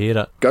if you want to hear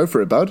it. Go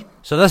for it, bud.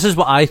 So this is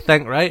what I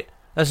think, right?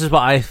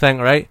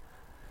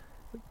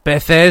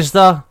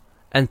 Bethesda,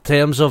 in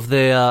terms of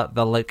the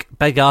like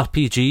big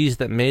RPGs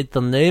that made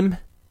their name,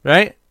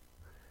 right?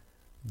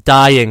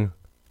 Dying,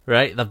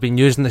 right? They've been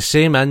using the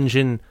same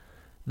engine.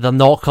 They're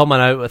not coming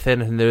out with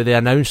anything new. They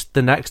announced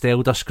the next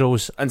Elder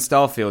Scrolls. And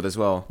Starfield as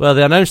well. Well,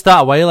 they announced that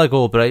a while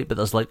ago, right? But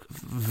there's like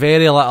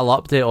very little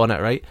update on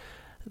it, right?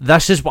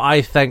 This is what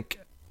I think,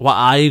 what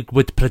I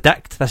would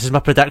predict. This is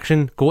my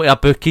prediction. Go to a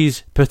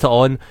bookies, put it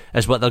on,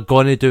 is what they're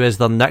going to do as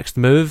their next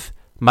move.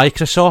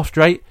 Microsoft,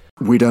 right?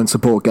 We don't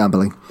support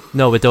gambling.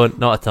 No, we don't.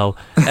 Not at all.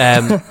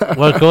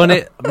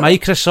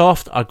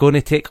 Microsoft are going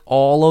to take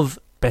all of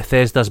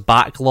Bethesda's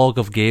backlog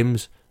of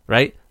games,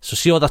 right? So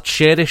see all the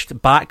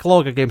cherished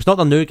backlog of games, not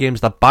the new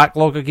games, the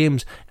backlog of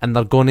games, and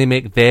they're going to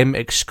make them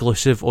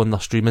exclusive on their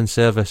streaming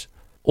service,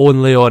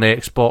 only on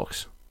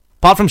Xbox.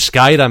 Apart from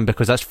Skyrim,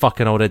 because that's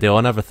fucking already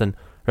on everything,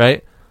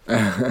 right?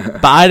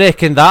 But I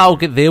reckon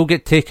they'll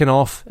get taken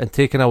off and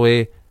taken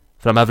away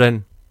from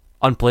everything,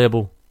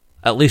 unplayable,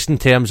 at least in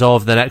terms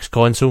of the next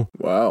console.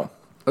 Wow.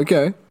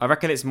 Okay. I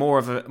reckon it's more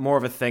of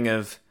a thing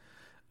of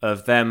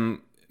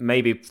them.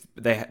 Maybe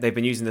they've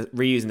been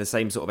reusing the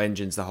same sort of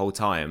engines the whole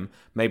time.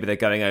 Maybe they're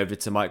going over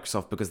to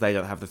Microsoft because they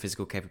don't have the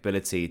physical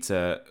capability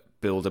to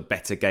build a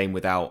better game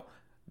without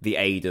the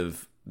aid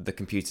of the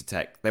computer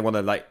tech. They want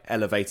to like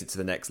elevate it to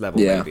the next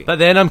level. Yeah. Maybe. But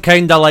then I'm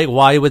kind of like,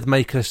 why would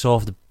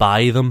Microsoft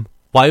buy them?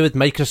 Why would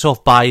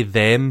Microsoft buy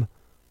them?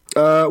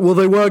 Well,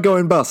 they were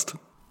going bust.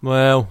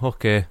 Well,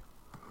 okay.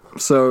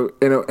 So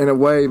in a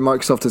way,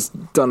 Microsoft has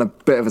done a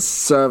bit of a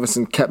service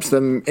and kept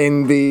them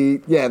in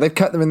they've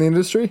kept them in the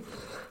industry,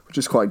 which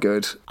is quite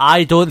good.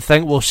 I don't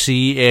think we'll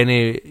see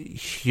any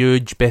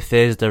huge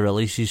Bethesda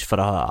releases for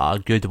a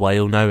good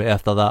while now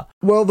after that.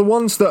 Well, the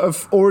ones that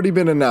have already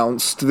been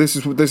announced, this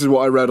is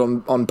what I read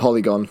on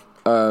Polygon.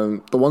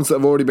 The ones that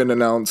have already been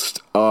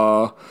announced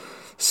are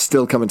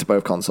still coming to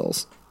both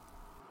consoles.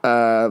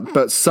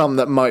 But some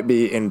that might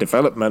be in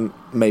development,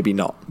 maybe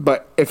not.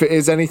 But if it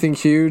is anything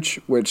huge,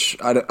 which,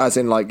 as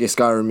in like your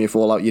Skyrim, your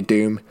Fallout, your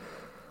Doom,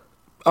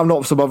 I'm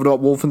not so bothered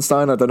about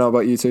Wolfenstein. I don't know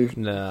about you two.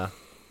 Nah.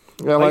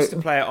 Yeah, I used to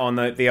play it on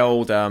the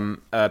old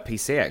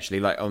PC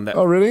actually, like on that.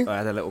 Oh, really? I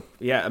had a little,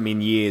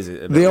 years.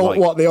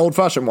 The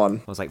old-fashioned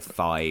one? I was like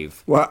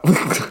 5. What?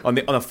 on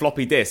a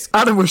floppy disk.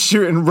 Adam was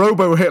shooting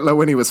Robo Hitler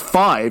when he was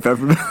 5.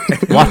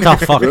 What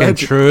a fucking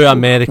true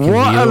American hero.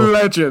 What a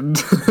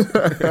legend.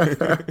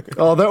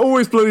 Oh, they're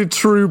always bloody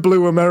true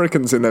blue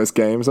Americans in those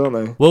games, aren't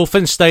they?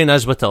 Wolfenstein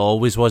is what it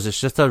always was. It's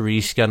just a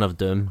reskin of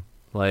Doom.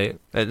 Like,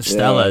 it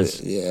still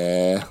is.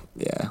 Yeah.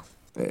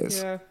 It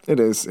is. Yeah. It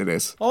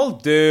is.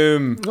 Old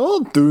Doom.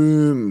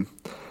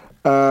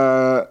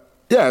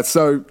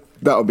 So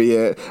that'll be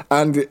it.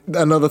 And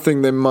another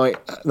thing that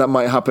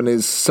might happen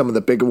is some of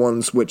the bigger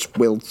ones, which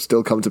will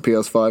still come to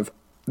PS5.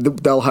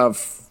 They'll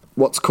have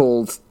what's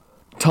called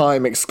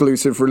time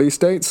exclusive release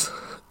dates.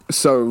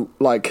 So,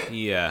 like,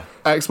 Yeah.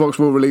 Xbox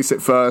will release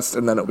it first,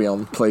 and then it'll be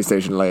on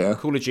PlayStation later.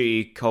 Call of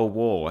Duty Cold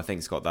War, I think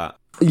it's got that.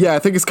 Yeah, I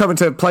think it's coming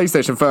to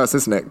PlayStation first,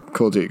 isn't it?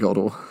 Call of Duty Cold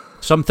War.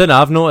 Something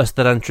I've noticed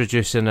they're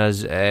introducing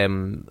is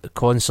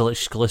console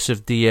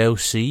exclusive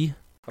DLC.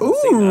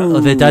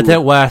 Ooh, They did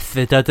it with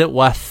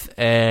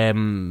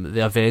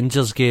the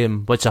Avengers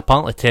game, which is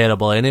apparently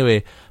terrible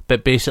anyway.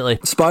 But basically,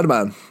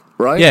 Spider-Man,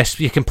 right? yes,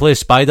 you can play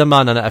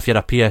Spider-Man in it if you're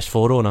a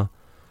PS4 owner,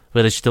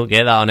 whereas you don't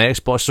get that on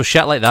Xbox. So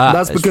shit like that.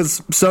 That's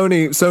because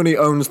Sony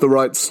owns the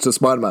rights to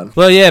Spider-Man.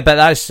 Well, yeah, but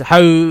that's how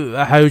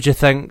do you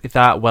think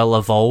that will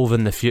evolve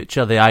in the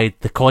future?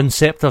 The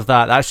concept of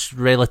that's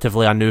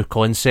relatively a new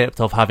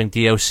concept of having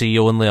DLC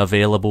only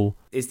available.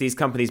 Is these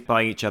companies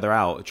buying each other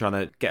out, trying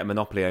to get a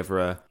monopoly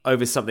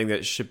over something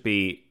that should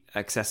be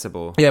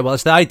accessible? Yeah, well,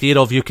 it's the idea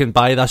of you can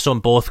buy this on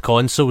both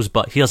consoles,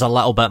 but here's a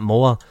little bit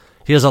more.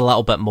 Here's a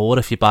little bit more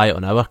if you buy it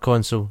on our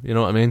console. You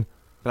know what I mean?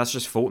 But that's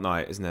just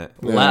Fortnite, isn't it?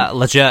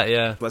 Legit,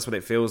 yeah. That's what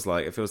it feels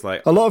like. It feels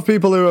like A lot of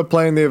people who are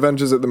playing the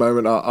Avengers at the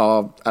moment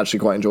are actually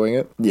quite enjoying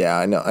it. Yeah,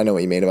 I know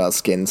what you mean about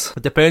skins.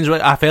 It depends.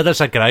 I've heard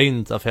it's a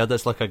grind. I've heard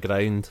it's like a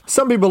grind.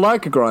 Some people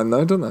like a grind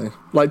though, don't they?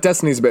 Like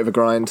Destiny's a bit of a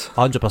grind.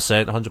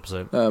 100%,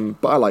 100%.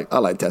 But I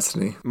like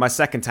Destiny. my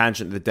second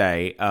tangent of the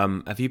day.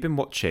 Have you been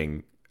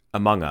watching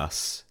Among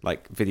Us,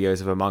 like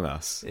videos of Among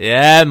Us?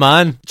 Yeah,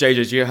 man.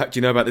 JJ, do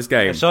you know about this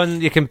game? It's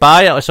on. You can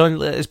buy it.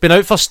 It's been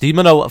out for Steam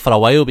for a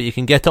while, but you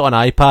can get it on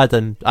iPad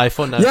and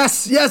iPhone now.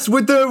 Yes,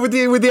 with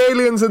the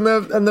aliens and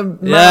the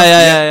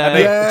Yeah.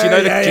 Do you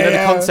know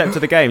the concept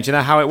of the game? Do you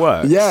know how it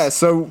works? Yeah,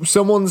 so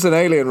someone's an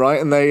alien, right?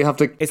 And they have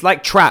to. It's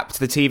like Trapped,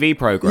 the TV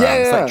program. Yeah,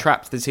 It's yeah. like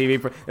Trapped, the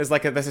TV.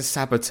 There's a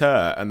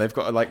saboteur, and they've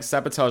got to like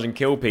sabotage and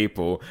kill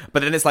people.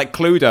 But then it's like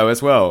Cluedo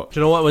as well. Do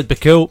you know what would be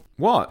cool?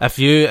 What? If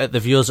you, the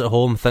viewers at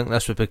home, think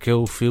this would be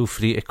cool, feel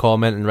free to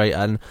comment and write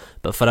in.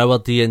 But for our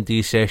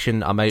D&D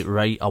session, I might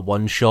write a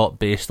one-shot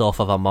based off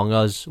of Among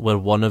Us, where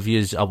one of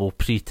yous I will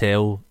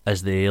pre-tell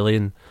is the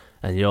alien,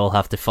 and you all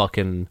have to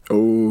fucking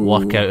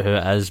work out who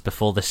it is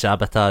before the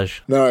sabotage.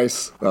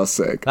 Nice, that's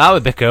sick. That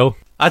would be cool.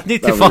 I'd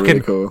need to That'd be fucking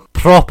really cool.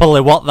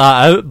 properly work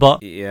that out,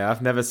 but Yeah,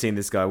 I've never seen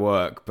this guy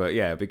work, but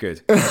yeah, it'd be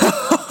good.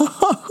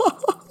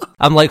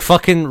 I'm like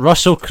fucking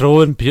Russell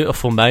Crowe in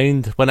Beautiful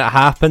Mind. When it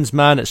happens,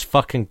 man, it's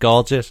fucking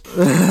gorgeous.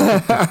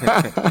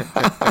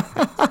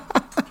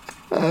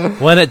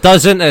 When it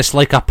doesn't, it's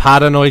like a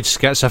paranoid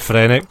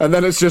schizophrenic. And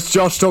then it's just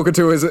Josh talking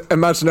to his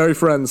imaginary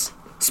friends.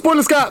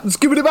 Spoiler scat.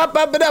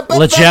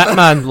 Legit,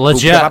 man,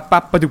 legit.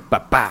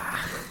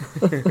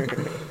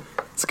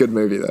 It's a good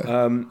movie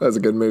though. That's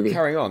a good movie.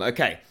 Carrying on.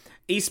 Okay.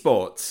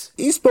 Esports.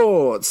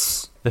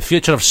 Esports. The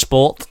future of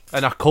sport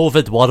in a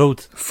COVID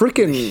world.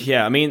 Freaking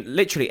Yeah, I mean,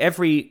 literally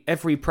every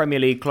Premier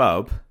League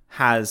club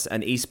has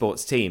an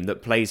esports team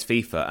that plays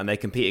FIFA, and they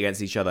compete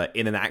against each other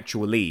in an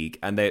actual league.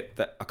 And I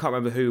can't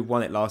remember who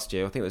won it last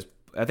year. I think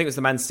it was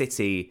the Man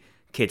City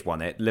kid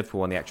won it. Liverpool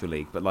won the actual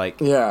league, but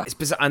like, Yeah. it's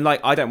bizarre. And like,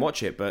 I don't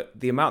watch it, but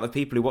the amount of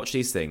people who watch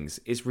these things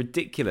is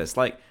ridiculous.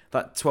 Like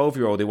that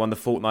 12-year-old who won the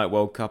Fortnite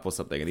World Cup or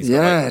something, and he's got,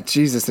 yeah, like,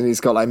 Jesus, and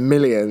he's got like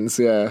millions.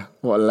 Yeah,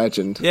 what a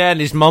legend. Yeah, and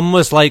his mum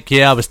was like,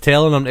 yeah, I was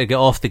telling him to get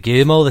off the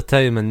game all the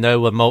time, and now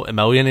we're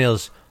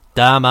multi-millionaires.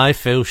 Damn, I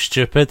feel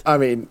stupid. I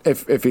mean,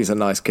 if he's a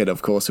nice kid,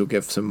 of course he'll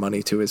give some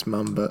money to his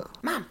mum. But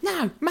Mum,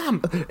 no,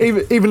 Mum.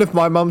 even if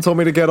my mum told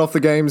me to get off the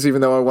games,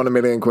 even though I won £1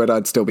 million,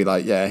 I'd still be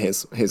like, yeah,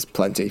 here's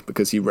plenty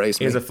because you raised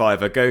me. Here's a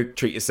 $5. Go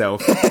treat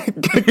yourself.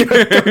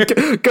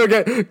 go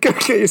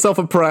get yourself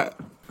a Pret.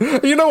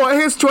 You know what?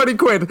 Here's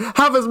 £20.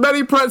 Have as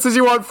many Prets as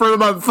you want for a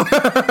month.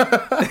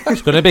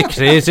 It's going to be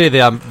crazy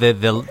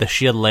the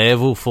sheer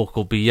level folk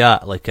will be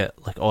at like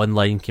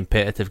online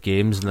competitive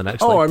games in the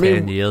next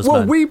 10 years. Well,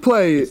 man. we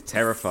play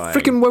terrifying.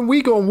 Freaking when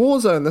we go on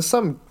Warzone, there's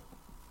some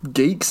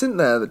geeks in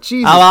there that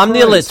Jesus. Oh, I'm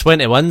nearly at Christ.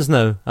 20 wins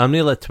now.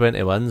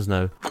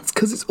 That's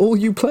because it's all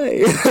you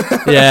play.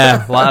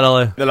 Yeah,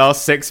 literally. The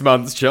last 6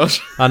 months,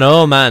 Josh. I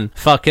know, man.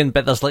 But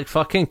there's like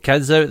fucking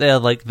kids out there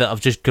like that have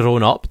just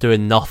grown up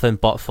doing nothing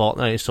but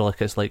Fortnite, so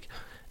like it's like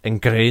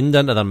ingrained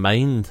into their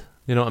mind.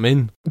 You know what I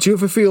mean? Do you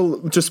ever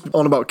feel, just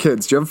on about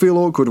kids, do you ever feel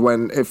awkward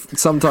when, if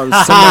sometimes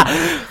someone...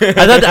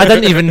 I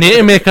didn't even need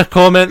to make a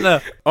comment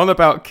there. On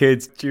about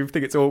kids, do you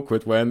think it's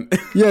awkward when...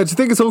 Yeah, do you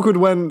think it's awkward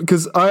when...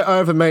 Because I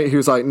have a mate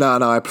who's like, no,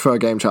 I prefer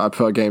game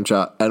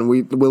chat. And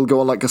we'll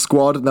go on like a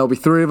squad, and there'll be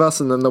 3 of us,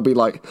 and then there'll be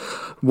like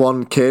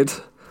 1 kid.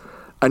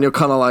 And you're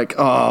kind of like,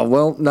 oh,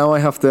 well, now I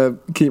have to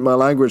keep my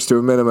language to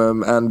a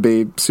minimum and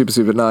be super,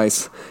 super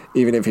nice,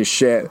 even if he's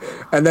shit.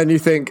 And then you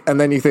think,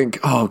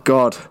 oh,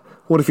 God...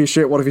 What if he's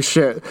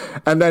shit?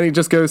 And then he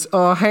just goes,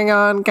 oh, hang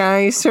on,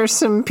 guys. There's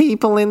some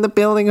people in the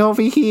building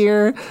over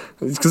here.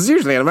 Because it's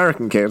usually an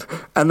American kid.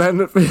 And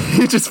then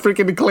he just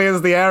freaking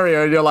clears the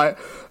area and you're like,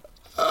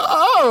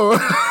 oh.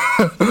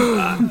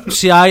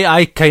 See,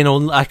 I can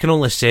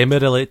only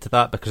semi-relate to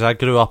that because I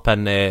grew up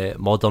in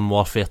Modern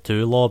Warfare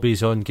 2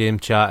 lobbies on game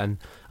chat, and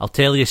I'll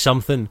tell you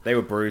something. They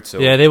were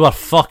brutal. Yeah, they were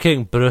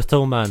fucking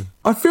brutal, man.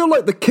 I feel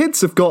like the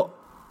kids have got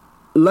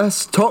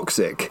less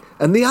toxic,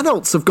 and the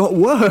adults have got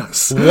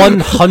worse.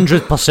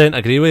 100%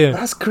 agree with you.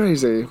 That's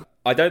crazy.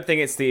 I don't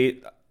think it's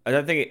the. I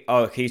don't think.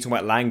 Okay, you're talking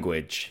about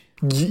language.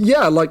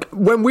 Yeah, like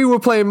when we were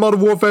playing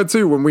Modern Warfare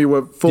 2 when we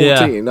were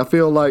 14, I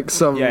feel like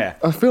some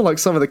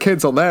of the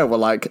kids on there were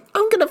like,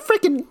 I'm gonna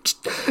freaking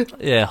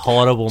Yeah,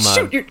 horrible, man.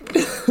 shoot you.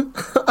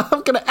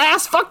 I'm gonna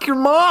ass fuck your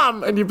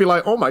mom, and you'd be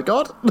like, oh my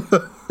god.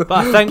 But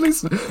I think,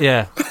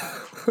 yeah,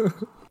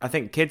 I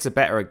think kids are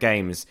better at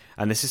games,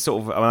 and this is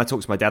sort of when I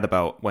talk to my dad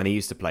about when he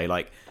used to play.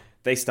 Like,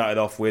 they started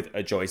off with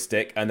a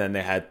joystick, and then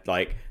they had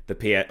like the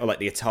PS or like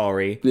the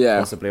Atari,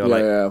 possibly, or a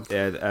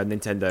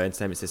Nintendo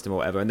Entertainment System or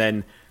whatever, and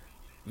then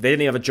they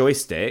didn't have a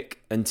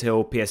joystick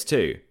until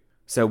PS2.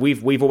 So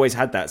we've always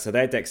had that. So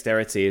their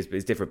dexterity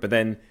is different. But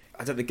then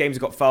the games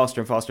have got faster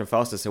and faster and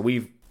faster. So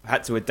we've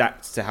had to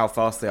adapt to how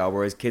fast they are.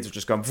 Whereas kids have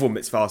just gone, boom,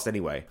 it's fast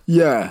anyway.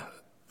 Yeah.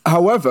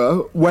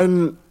 However,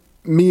 when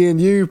me and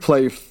you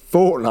played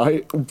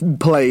Fortnite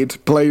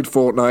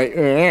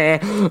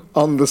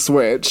on the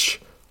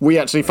Switch, we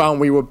actually found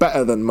we were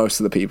better than most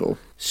of the people.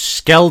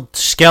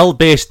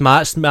 skill-based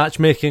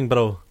matchmaking,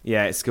 bro.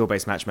 Yeah, it's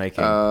skill-based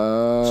matchmaking.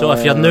 So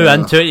if you're new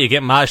into it, you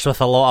get matched with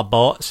a lot of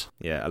bots.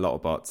 Yeah, a lot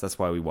of bots. That's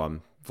why we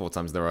won 4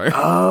 times in a row.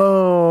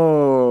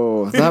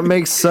 Oh, that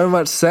makes so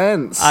much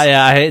sense.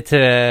 I hate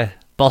to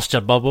bust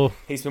your bubble.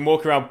 He's been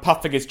walking around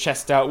puffing his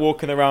chest out,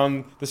 walking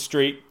around the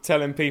street,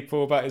 telling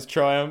people about his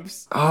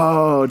triumphs.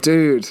 Oh,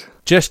 dude.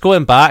 Just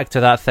going back to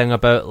that thing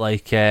about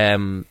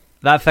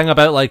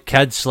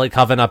kids like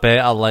having a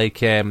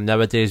better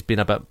nowadays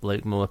being a bit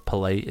like more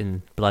polite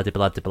and blah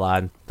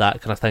and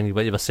that kind of thing,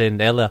 what you were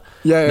saying earlier.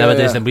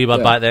 Nowadays than we were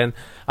back then.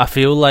 I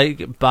feel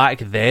like back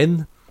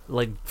then,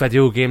 like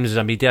video games as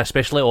a media,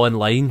 especially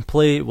online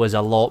play, was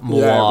a lot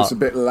more. Yeah, it was a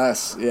bit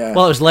less. Yeah.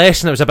 Well, it was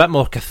less, and it was a bit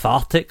more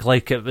cathartic.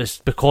 Like, it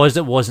was because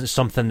it wasn't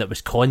something that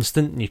was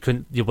constant,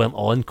 and you weren't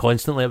on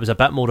constantly. It was a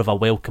bit more of a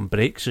welcome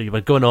break. So you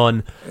were going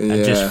on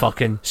and just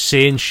fucking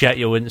saying shit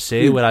you wouldn't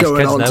say. Whereas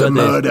going kids on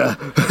nowadays,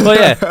 to murder. well,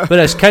 yeah.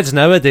 Whereas kids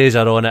nowadays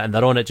are on it, and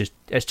they're on it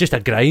it's just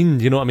a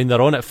grind. You know what I mean?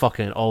 They're on it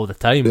fucking all the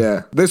time.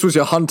 Yeah, this was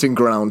your hunting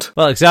ground.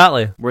 Well,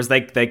 exactly. Whereas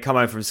they come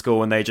home from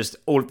school and they just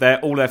all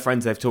their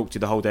friends they've talked to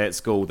the whole day at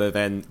school, they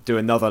then do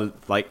another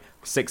like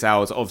 6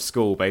 hours of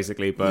school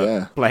basically,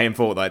 but playing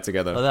Fortnite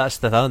together. Well, that's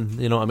the thing.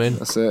 You know what I mean?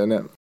 That's it,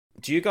 innit?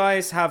 Do you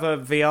guys have a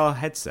VR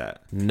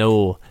headset?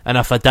 No, and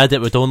if I did,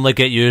 it would only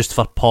get used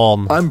for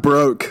porn. I'm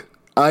broke.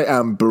 I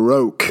am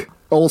broke.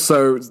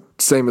 Also,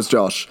 same as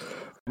Josh.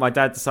 My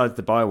dad decided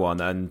to buy one,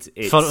 and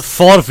it's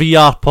For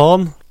VR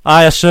porn,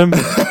 I assume.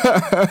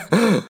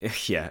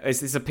 yeah,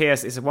 it's a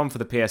one for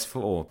the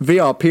PS4.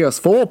 VR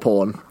PS4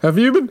 porn. Have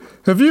you been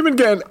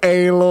getting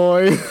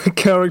Aloy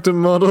character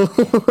model?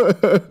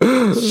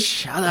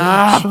 Shut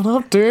up! Shut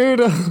up,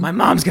 dude. My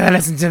mom's gonna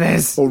listen to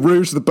this. Or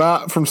Rouge the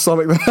Bat from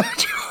Sonic the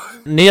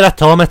Hedgehog. Nier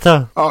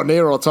Automata. Oh,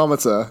 Nier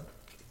Automata.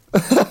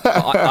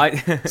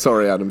 I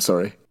Sorry, Adam.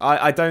 Sorry.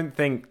 I don't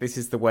think this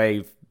is the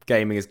way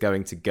gaming is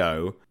going to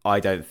go. I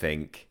don't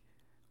think,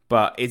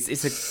 but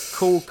it's a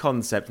cool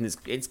concept, and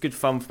it's good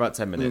fun for about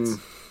 10 minutes.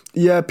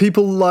 Yeah,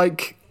 people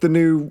like the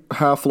new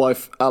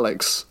Half-Life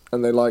Alyx,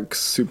 and they like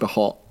Super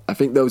Hot. I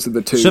think those are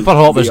the two Super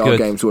Hot was VR good.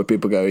 games where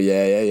people go,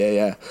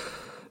 yeah.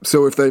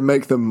 So if they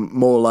make them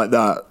more like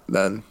that,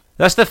 then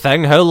That's the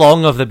thing. How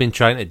long have they been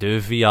trying to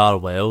do VR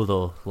well,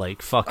 though?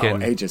 Like,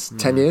 fucking ages,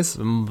 10 years,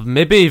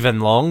 maybe even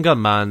longer,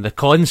 man. The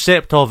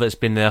concept of it's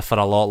been there for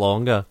a lot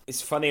longer.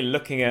 It's funny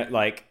looking at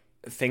like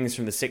things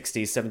from the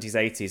 60s, 70s,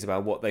 80s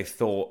about what they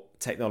thought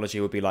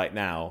technology would be like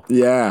now.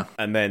 Yeah.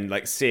 And then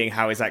like seeing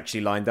how it's actually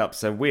lined up.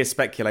 So we're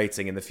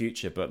speculating in the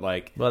future, but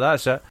like, Well,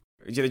 that's it.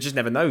 you just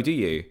never know, do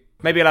you?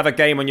 Maybe you'll have a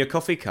game on your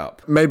coffee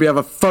cup. Maybe have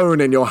a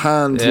phone in your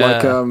hand,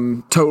 like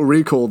Total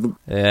Recall.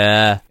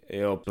 Yeah.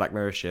 Or Black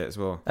Mirror shit as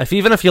well.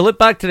 Even if you look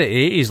back to the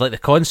 80s, like the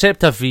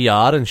concept of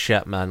VR and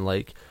shit, man,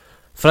 like,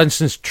 for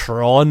instance,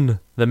 Tron,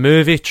 the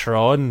movie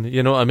Tron,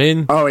 you know what I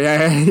mean? Oh,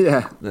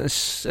 yeah.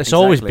 It's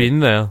always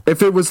been there.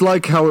 If it was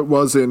like how it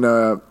was in,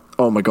 oh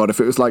my god, if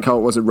it was like how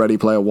it was in Ready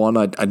Player One,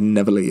 I'd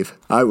never leave.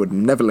 I would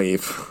never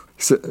leave.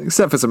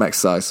 Except for some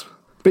exercise.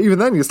 But even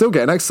then, you're still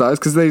getting exercise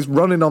because he's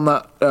running on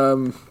that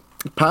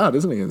pad,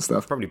 isn't he, and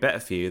stuff. Probably better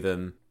for you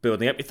than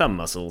building up your thumb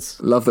muscles.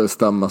 Love those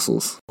thumb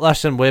muscles.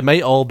 Listen, we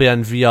might all be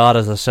in VR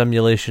as a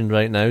simulation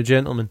right now,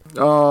 gentlemen.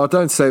 Oh,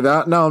 don't say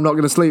that. No, I'm not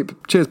going to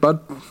sleep. Cheers,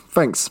 bud.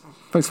 Thanks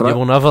for You that.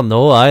 will never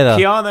know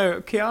either.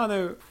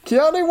 Keanu!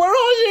 Keanu, where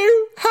are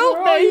you?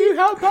 Help me!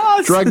 Help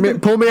us! Drag me,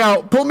 pull me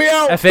out!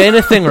 If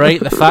anything, right,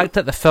 the fact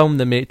that the film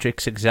The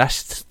Matrix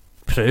exists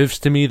proves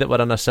to me that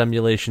we're in a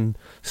simulation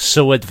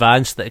so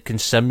advanced that it can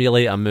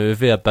simulate a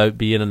movie about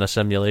being in a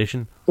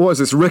simulation. What is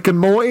this, Rick and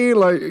Morty?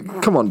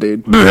 Like, come on,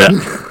 dude.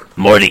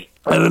 Morty!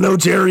 I don't know,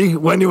 Jerry.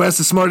 When you ask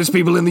the smartest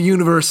people in the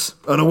universe.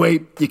 Oh, no,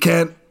 wait, you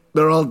can't.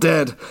 They're all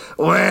dead.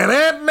 There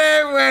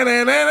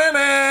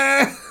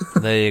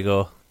you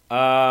go.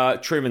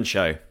 Truman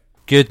Show.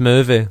 Good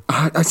movie.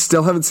 I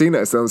still haven't seen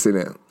it.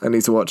 I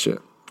need to watch it.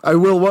 I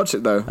will watch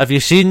it though. Have you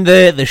seen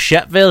the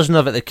shit version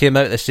of it that came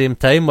out at the same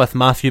time with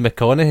Matthew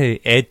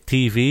McConaughey, Ed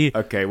TV?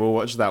 Okay, we'll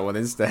watch that one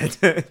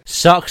instead.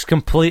 Sucks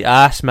complete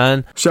ass,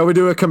 man. Shall we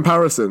do a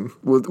comparison?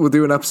 We'll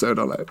do an episode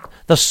on it.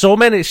 There's so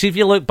many. See, if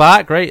you look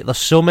back, right, there's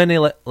so many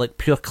like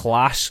pure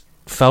class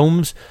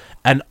films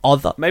and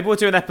other. Maybe we'll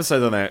do an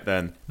episode on it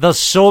then. There's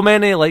so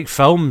many like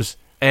films.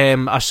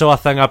 I saw a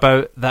thing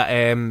about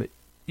that.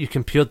 You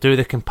can pure do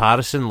the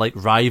comparison. Like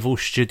rival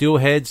studio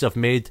heads have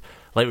made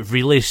like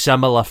really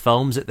similar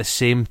films at the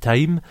same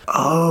time.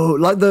 Oh,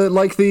 like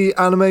the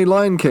anime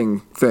Lion King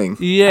thing.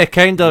 Yeah,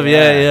 kind of.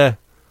 Yeah.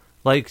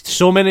 Like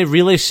so many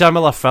really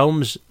similar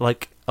films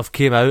like have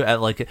came out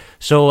at like.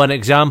 So an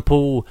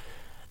example,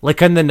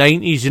 like in the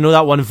 90s, you know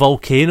that one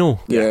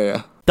Volcano.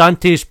 Yeah.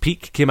 Dante's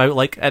Peak came out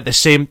like at the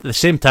same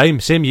time,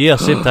 same year,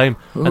 same time,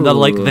 and they're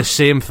like the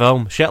same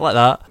film. Shit like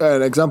that.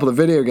 An example of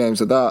video games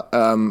of that: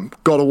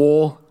 God of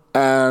War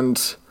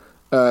and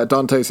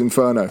Dante's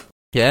Inferno.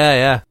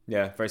 Yeah.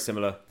 Yeah, very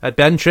similar. It'd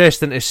be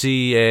interesting to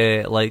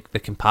see like the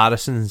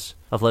comparisons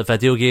of like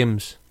video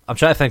games. I'm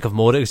trying to think of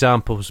more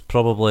examples,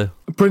 probably.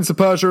 Prince of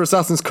Persia,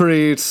 Assassin's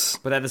Creed.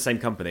 But they're the same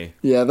company.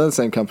 Yeah, they're the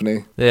same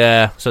company.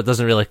 Yeah, so it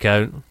doesn't really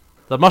count.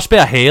 There must be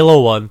a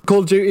Halo one. Call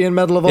of Duty and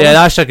Medal of Honor. Yeah,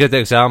 that's a good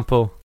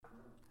example.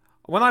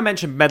 When I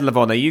mentioned Medal of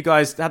Honor, you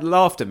guys had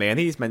laughed at me, and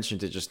he's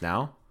mentioned it just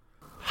now.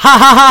 Ha ha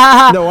ha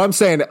ha! No, I'm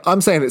saying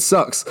it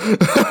sucks. I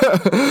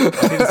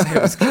didn't say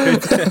it was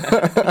good.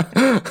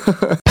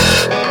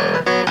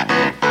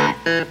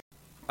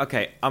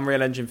 Okay,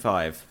 Unreal Engine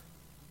 5.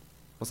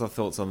 What's our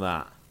thoughts on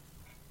that?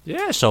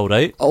 Yeah, it's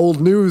alright.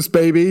 Old news,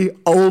 baby.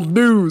 Old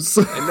news.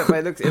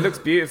 It looks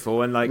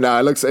beautiful, and like No,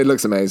 it looks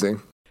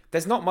amazing.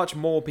 there's not much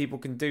more people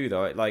can do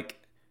though. Like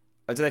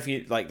I don't know if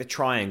you like the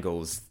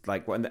triangles,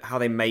 like how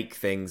they make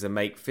things and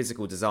make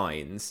physical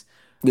designs.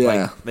 Yeah.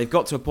 Like, they've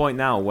got to a point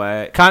now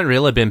where Can't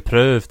really be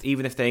improved.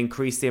 even if they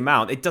increase the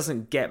amount, it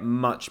doesn't get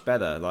much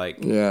better.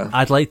 Like Yeah.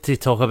 I'd like to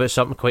talk about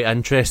something quite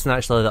interesting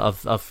actually that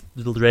I've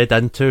read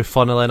into,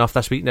 funnily enough,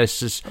 this week. Now,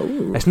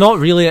 it's not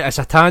really, it's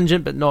a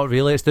tangent, but not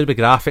really. It's to do with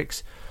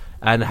graphics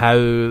and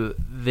how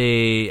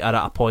they are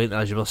at a point,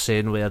 as you were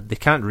saying, where they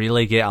can't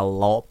really get a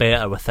lot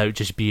better without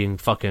just being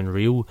fucking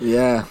real.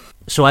 Yeah.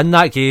 So in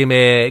that game,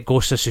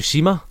 Ghost of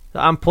Tsushima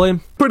that I'm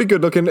playing, Pretty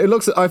good looking.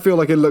 I feel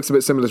like it looks a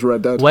bit similar to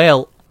Red Dead,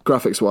 well,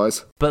 graphics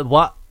wise. but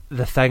what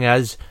the thing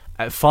is,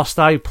 at first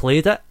I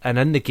played it, and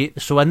in the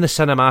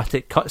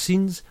cinematic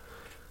cutscenes,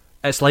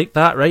 it's like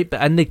that, right?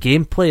 But in the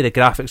gameplay, the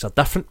graphics are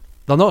different.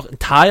 They're not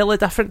entirely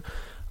different,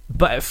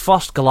 but at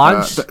first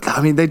glance,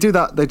 I mean, they do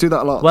that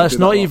a lot. well, They it's do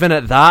not that a lot. even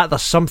at that.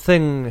 There's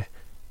something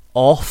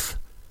off,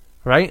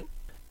 right?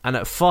 And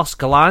at first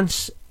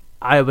glance,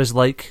 I was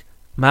like,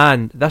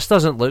 man, this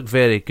doesn't look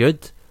very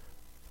good.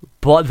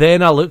 But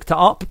then I looked it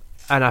up,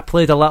 and I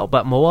played a little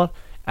bit more,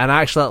 and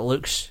actually it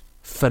looks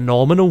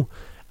phenomenal.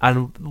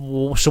 And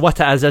so what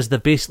it is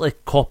they've basically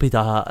copied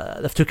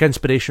they've took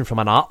inspiration from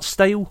an art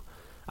style,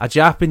 a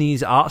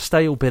Japanese art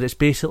style, but it's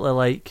basically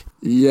like,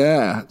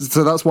 Yeah.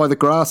 So that's why the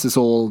grass is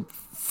all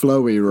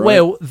flowy, right?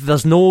 well,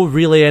 there's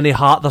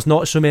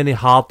not so many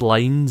hard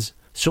lines,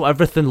 so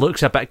everything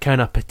looks a bit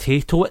kind of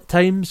potato at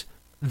times.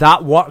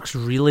 That works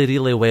really,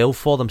 really well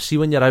for them. See,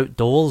 when you're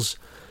outdoors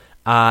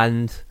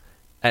and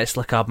it's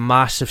like a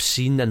massive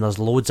scene and there's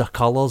loads of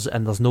colours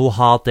and there's no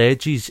hard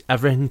edges,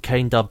 everything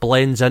kind of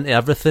blends into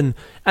everything,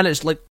 and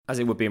it's like, as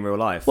it would be in real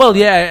life. well,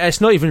 yeah,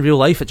 it's not even real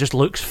life, it just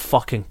looks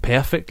fucking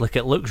perfect. Like,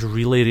 it looks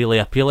really, really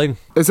appealing.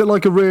 Is it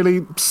like a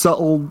really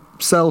subtle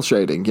cell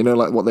shading? You know,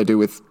 like what they do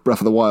with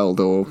Breath of the Wild,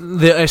 or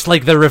It's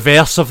like the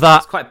reverse of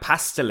that. It's quite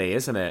pastel-y,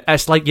 isn't it?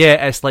 It's like,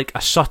 yeah, it's like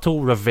a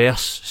subtle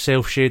reverse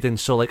self-shading.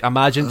 So, like,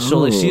 imagine, so,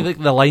 like, see, like,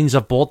 the lines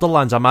of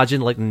Borderlands,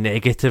 imagine, like,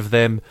 negative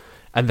them,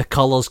 and the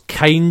colours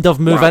kind of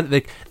move in,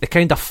 they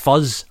kind of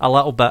fuzz a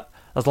little bit.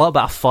 There's a little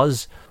bit of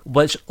fuzz,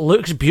 which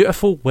looks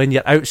beautiful when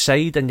you're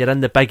outside and you're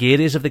in the big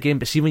areas of the game,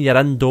 but see, when you're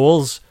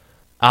indoors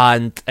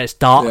and it's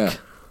dark,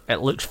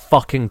 it looks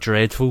fucking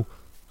dreadful.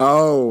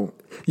 Oh,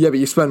 yeah, but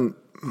you spent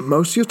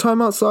most of your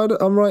time outside,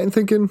 I'm right in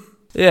thinking?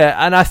 Yeah,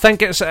 and I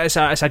think it's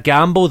a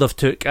gamble they've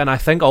took, and I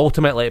think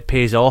ultimately it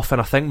pays off, and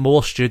I think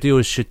more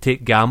studios should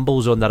take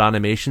gambles on their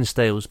animation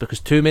styles, because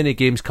too many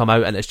games come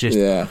out and it's just,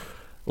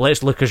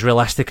 let's look as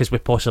realistic as we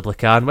possibly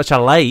can, which I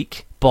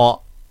like, but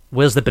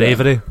where's the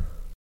bravery?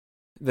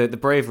 The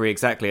bravery,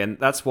 exactly, and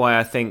that's why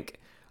I think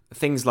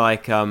things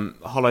like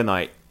Hollow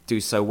Knight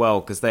do so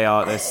well, because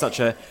there's such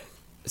a,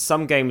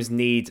 some games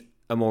need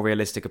a more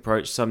realistic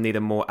approach, some need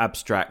a more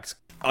abstract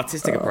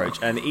artistic approach,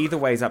 and either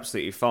way is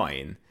absolutely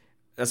fine.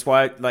 That's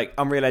why, like,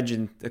 Unreal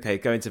Engine, okay,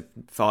 going to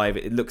 5,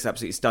 it looks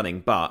absolutely stunning,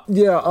 but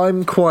Yeah,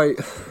 I'm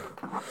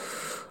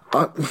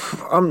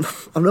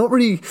not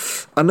really.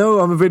 I know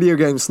I'm a video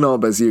game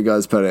snob, as you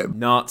guys put it,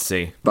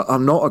 Nazi. but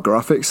I'm not a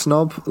graphics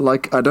snob.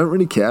 Like, I don't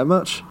really care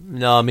much.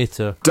 No, me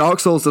too. Dark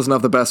Souls doesn't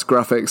have the best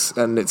graphics,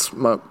 and it's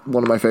one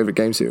of my favorite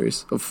game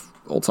series of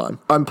all time.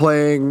 I'm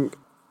playing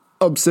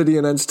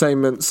Obsidian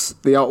Entertainment's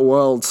The Outer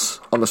Worlds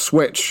on the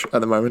Switch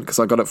at the moment because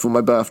I got it for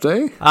my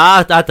birthday.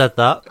 I did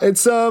that.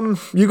 It's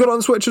you got it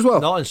on Switch as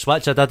well? Not on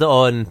Switch, I did it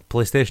on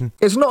PlayStation.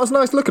 It's not as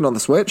nice looking on the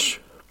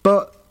Switch,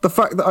 but the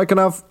fact that I can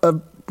have a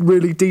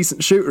really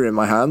decent shooter in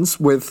my hands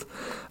with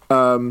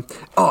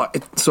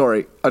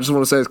sorry, I just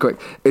want to say this quick.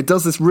 It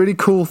does this really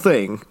cool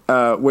thing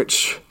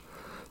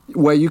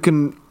where you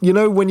can,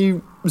 when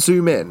you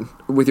zoom in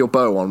with your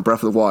bow on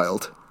Breath of the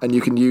Wild, and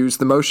you can use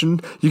the motion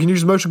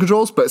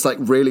controls, but it's like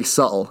really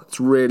subtle. It's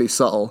really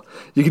subtle.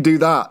 You can do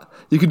that.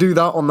 You can do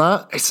that on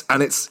that.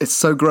 It's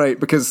so great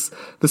because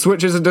the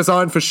Switch isn't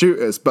designed for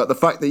shooters, but the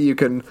fact that you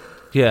can,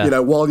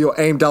 while you're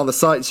aimed down the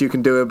sights, you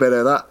can do a bit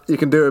of that. You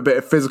can do a bit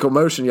of physical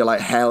motion. You're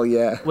like, hell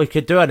yeah. We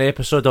could do an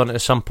episode on it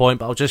at some point,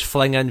 but I'll just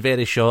fling in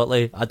very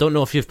shortly. I don't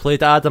know if you've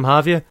played Adam,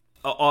 have you?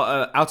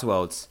 Outer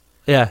Worlds.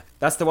 Yeah.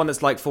 That's the one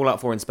that's like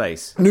Fallout 4 in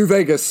space. New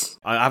Vegas.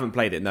 I haven't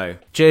played it, no.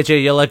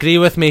 JJ, you'll agree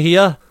with me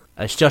here.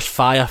 It's just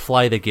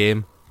Firefly the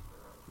game.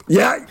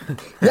 Yeah.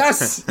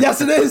 Yes.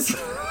 Yes, it is.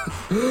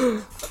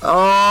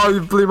 Oh, you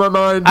blew my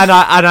mind. And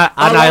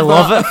I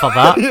love it for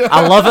that. Yeah.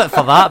 I love it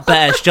for that,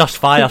 but it's just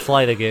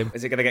Firefly the game.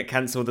 Is it going to get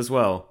cancelled as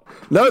well?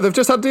 No, they've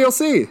just had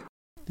DLC.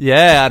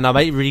 Yeah, and I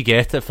might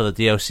re-get it for the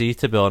DLC,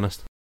 to be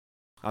honest.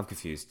 I'm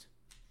confused.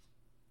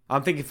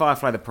 I'm thinking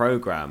Firefly the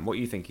program. What are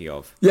you thinking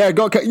of? Yeah,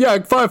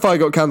 Firefly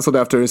got cancelled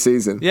after a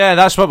season. Yeah,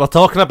 that's what we're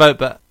talking about,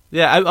 but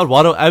yeah,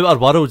 Outer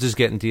Worlds is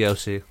getting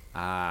DLC.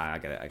 I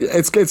get it.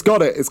 It's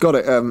got it.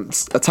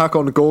 Attack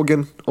on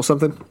Gorgon or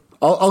something.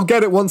 I'll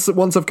get it once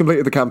I've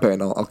completed the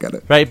campaign. I'll get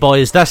it. Right,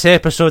 boys. This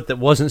episode that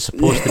wasn't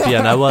supposed to be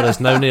an hour is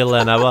now nearly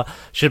an hour.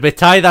 Should we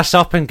tie this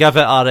up and give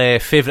it our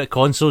favourite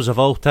consoles of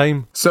all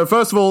time? So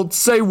first of all,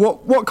 say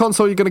what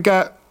console you're going to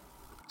get,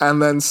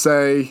 and then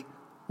say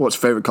what's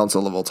your favourite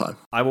console of all time.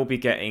 I will be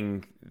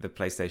getting the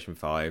PlayStation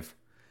 5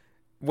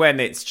 when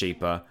it's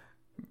cheaper.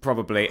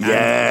 Probably.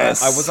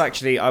 Yes. And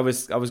I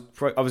was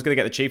going to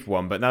get the cheaper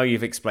one, but now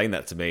you've explained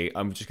that to me,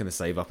 I'm just going to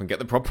save up and get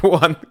the proper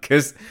one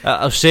because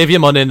I'll save you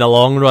money in the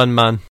long run,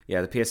 man.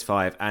 Yeah, the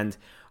PS5, and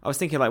I was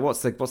thinking like,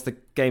 what's the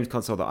games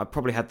console that I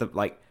probably had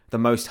the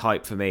most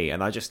hype for me,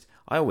 and I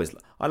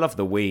love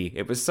the Wii.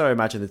 It was so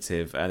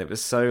imaginative, and it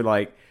was so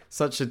like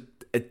such a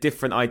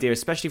different idea,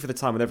 especially for the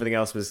time when everything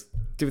else was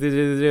with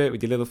your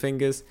little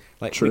fingers.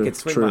 Like we could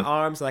swing my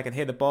arms and I can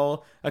hit the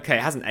ball. Okay,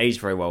 it hasn't aged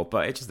very well,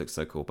 but it just looks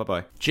so cool.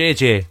 Bye-bye.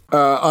 JJ.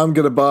 I'm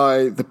going to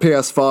buy the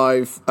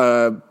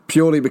PS5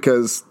 purely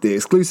because the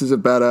exclusives are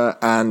better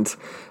and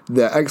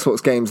the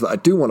Xbox games that I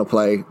do want to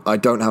play, I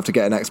don't have to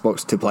get an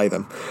Xbox to play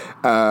them.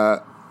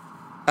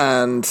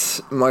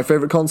 And my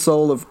favourite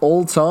console of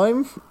all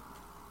time?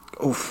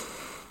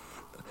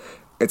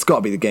 It's got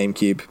to be the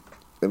GameCube.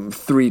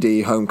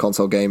 3D home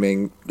console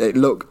gaming.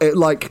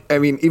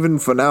 Even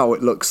for now,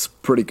 it looks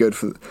pretty good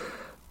for,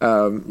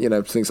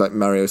 things like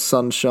Mario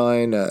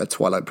Sunshine,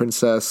 Twilight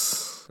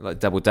Princess,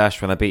 like Double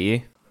Dash when I beat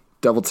you,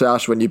 Double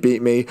Dash when you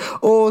beat me,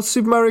 or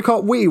Super Mario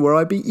Kart Wii where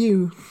I beat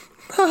you.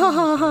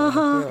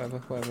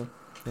 Whatever.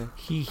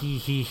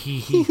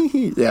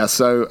 Yeah.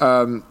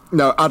 So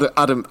no,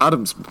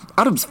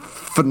 Adam's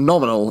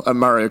phenomenal at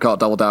Mario Kart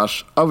Double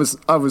Dash. I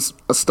was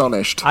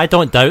astonished. I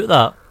don't doubt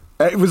that.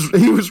 He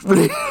was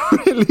really,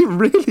 really,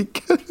 really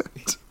good.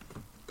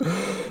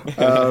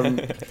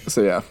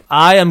 So yeah,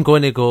 I am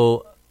going to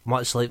go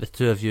much like the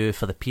two of you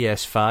for the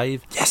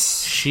PS5.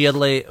 Yes,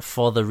 sheerly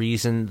for the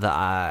reason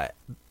that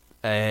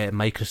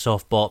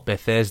Microsoft bought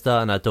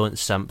Bethesda, and I don't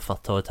simp for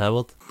Todd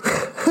Howard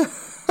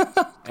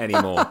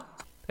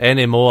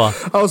anymore.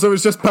 Also,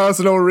 it's just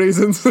personal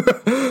reasons.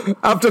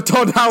 After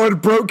Todd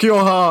Howard broke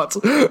your heart.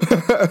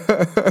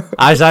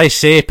 As I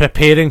say,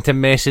 preparing to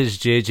message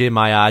JJ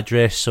my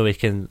address so he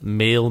can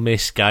mail me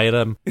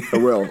Skyrim. I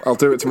will. I'll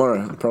do it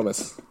tomorrow, I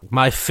promise.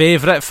 My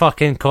favourite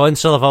fucking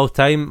console of all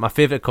time,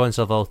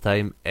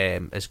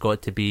 has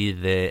got to be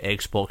the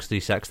Xbox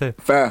 360.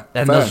 Fair.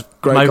 And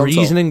Great my console.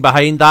 reasoning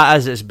behind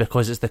that is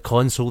because it's the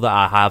console that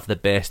I have the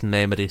best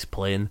memories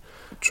playing.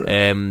 True.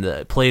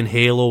 Playing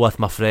Halo with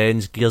my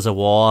friends, Gears of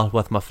War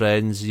with my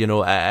friends,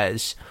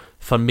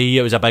 for me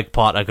it was a big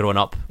part of growing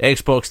up.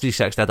 Xbox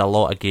 360 had a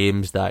lot of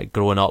games that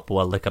growing up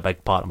were like a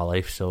big part of my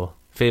life, so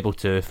Fable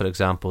 2 for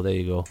example, there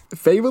you go.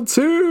 Fable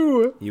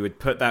 2! You would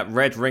put that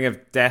red ring of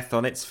death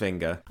on its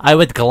finger. I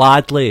would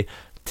gladly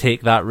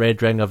take that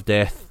red ring of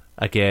death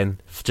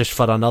again, just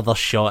for another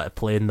shot at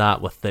playing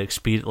that with the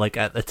experience, like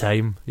at the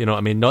time, you know what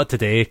I mean? Not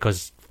today,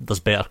 because there's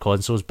better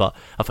consoles, but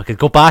if I could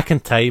go back in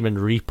time and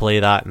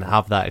replay that and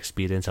have that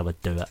experience, I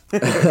would do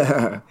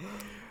it.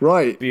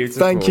 Right. Beautiful.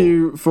 Thank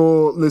you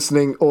for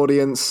listening,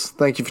 audience.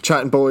 Thank you for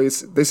chatting,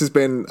 boys. This has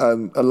been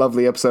a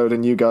lovely episode,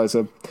 and you guys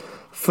are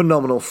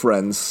phenomenal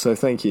friends. So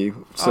thank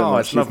you so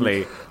much. It's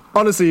lovely.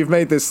 Honestly, you've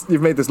made this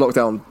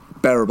lockdown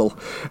bearable.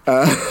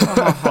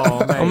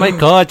 Oh my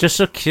god, you're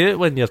so cute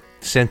when you're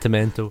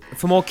sentimental.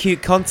 For more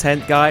cute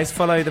content, guys,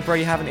 follow the Bro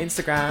You Haven't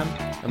Instagram.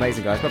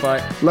 Amazing, guys.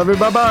 Bye-bye. Love you.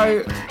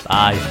 Bye-bye.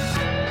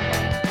 Bye.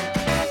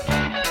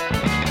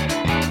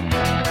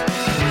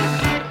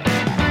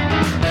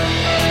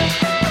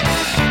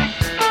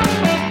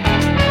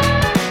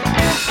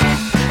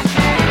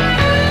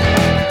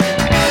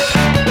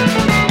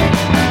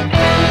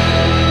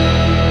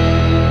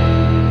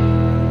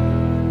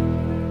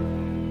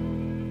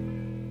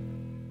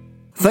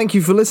 Thank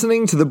you for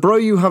listening to the Bro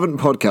You Haven't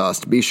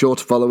podcast. Be sure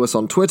to follow us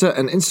on Twitter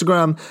and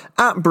Instagram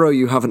at Bro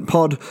You Haven't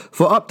Pod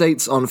for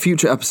updates on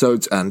future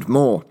episodes and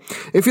more.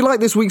 If you like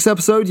this week's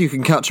episode, you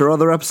can catch our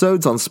other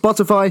episodes on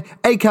Spotify,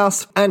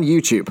 Acast, and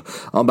YouTube.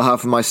 On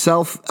behalf of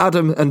myself,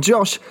 Adam, and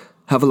Josh,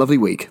 have a lovely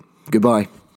week. Goodbye.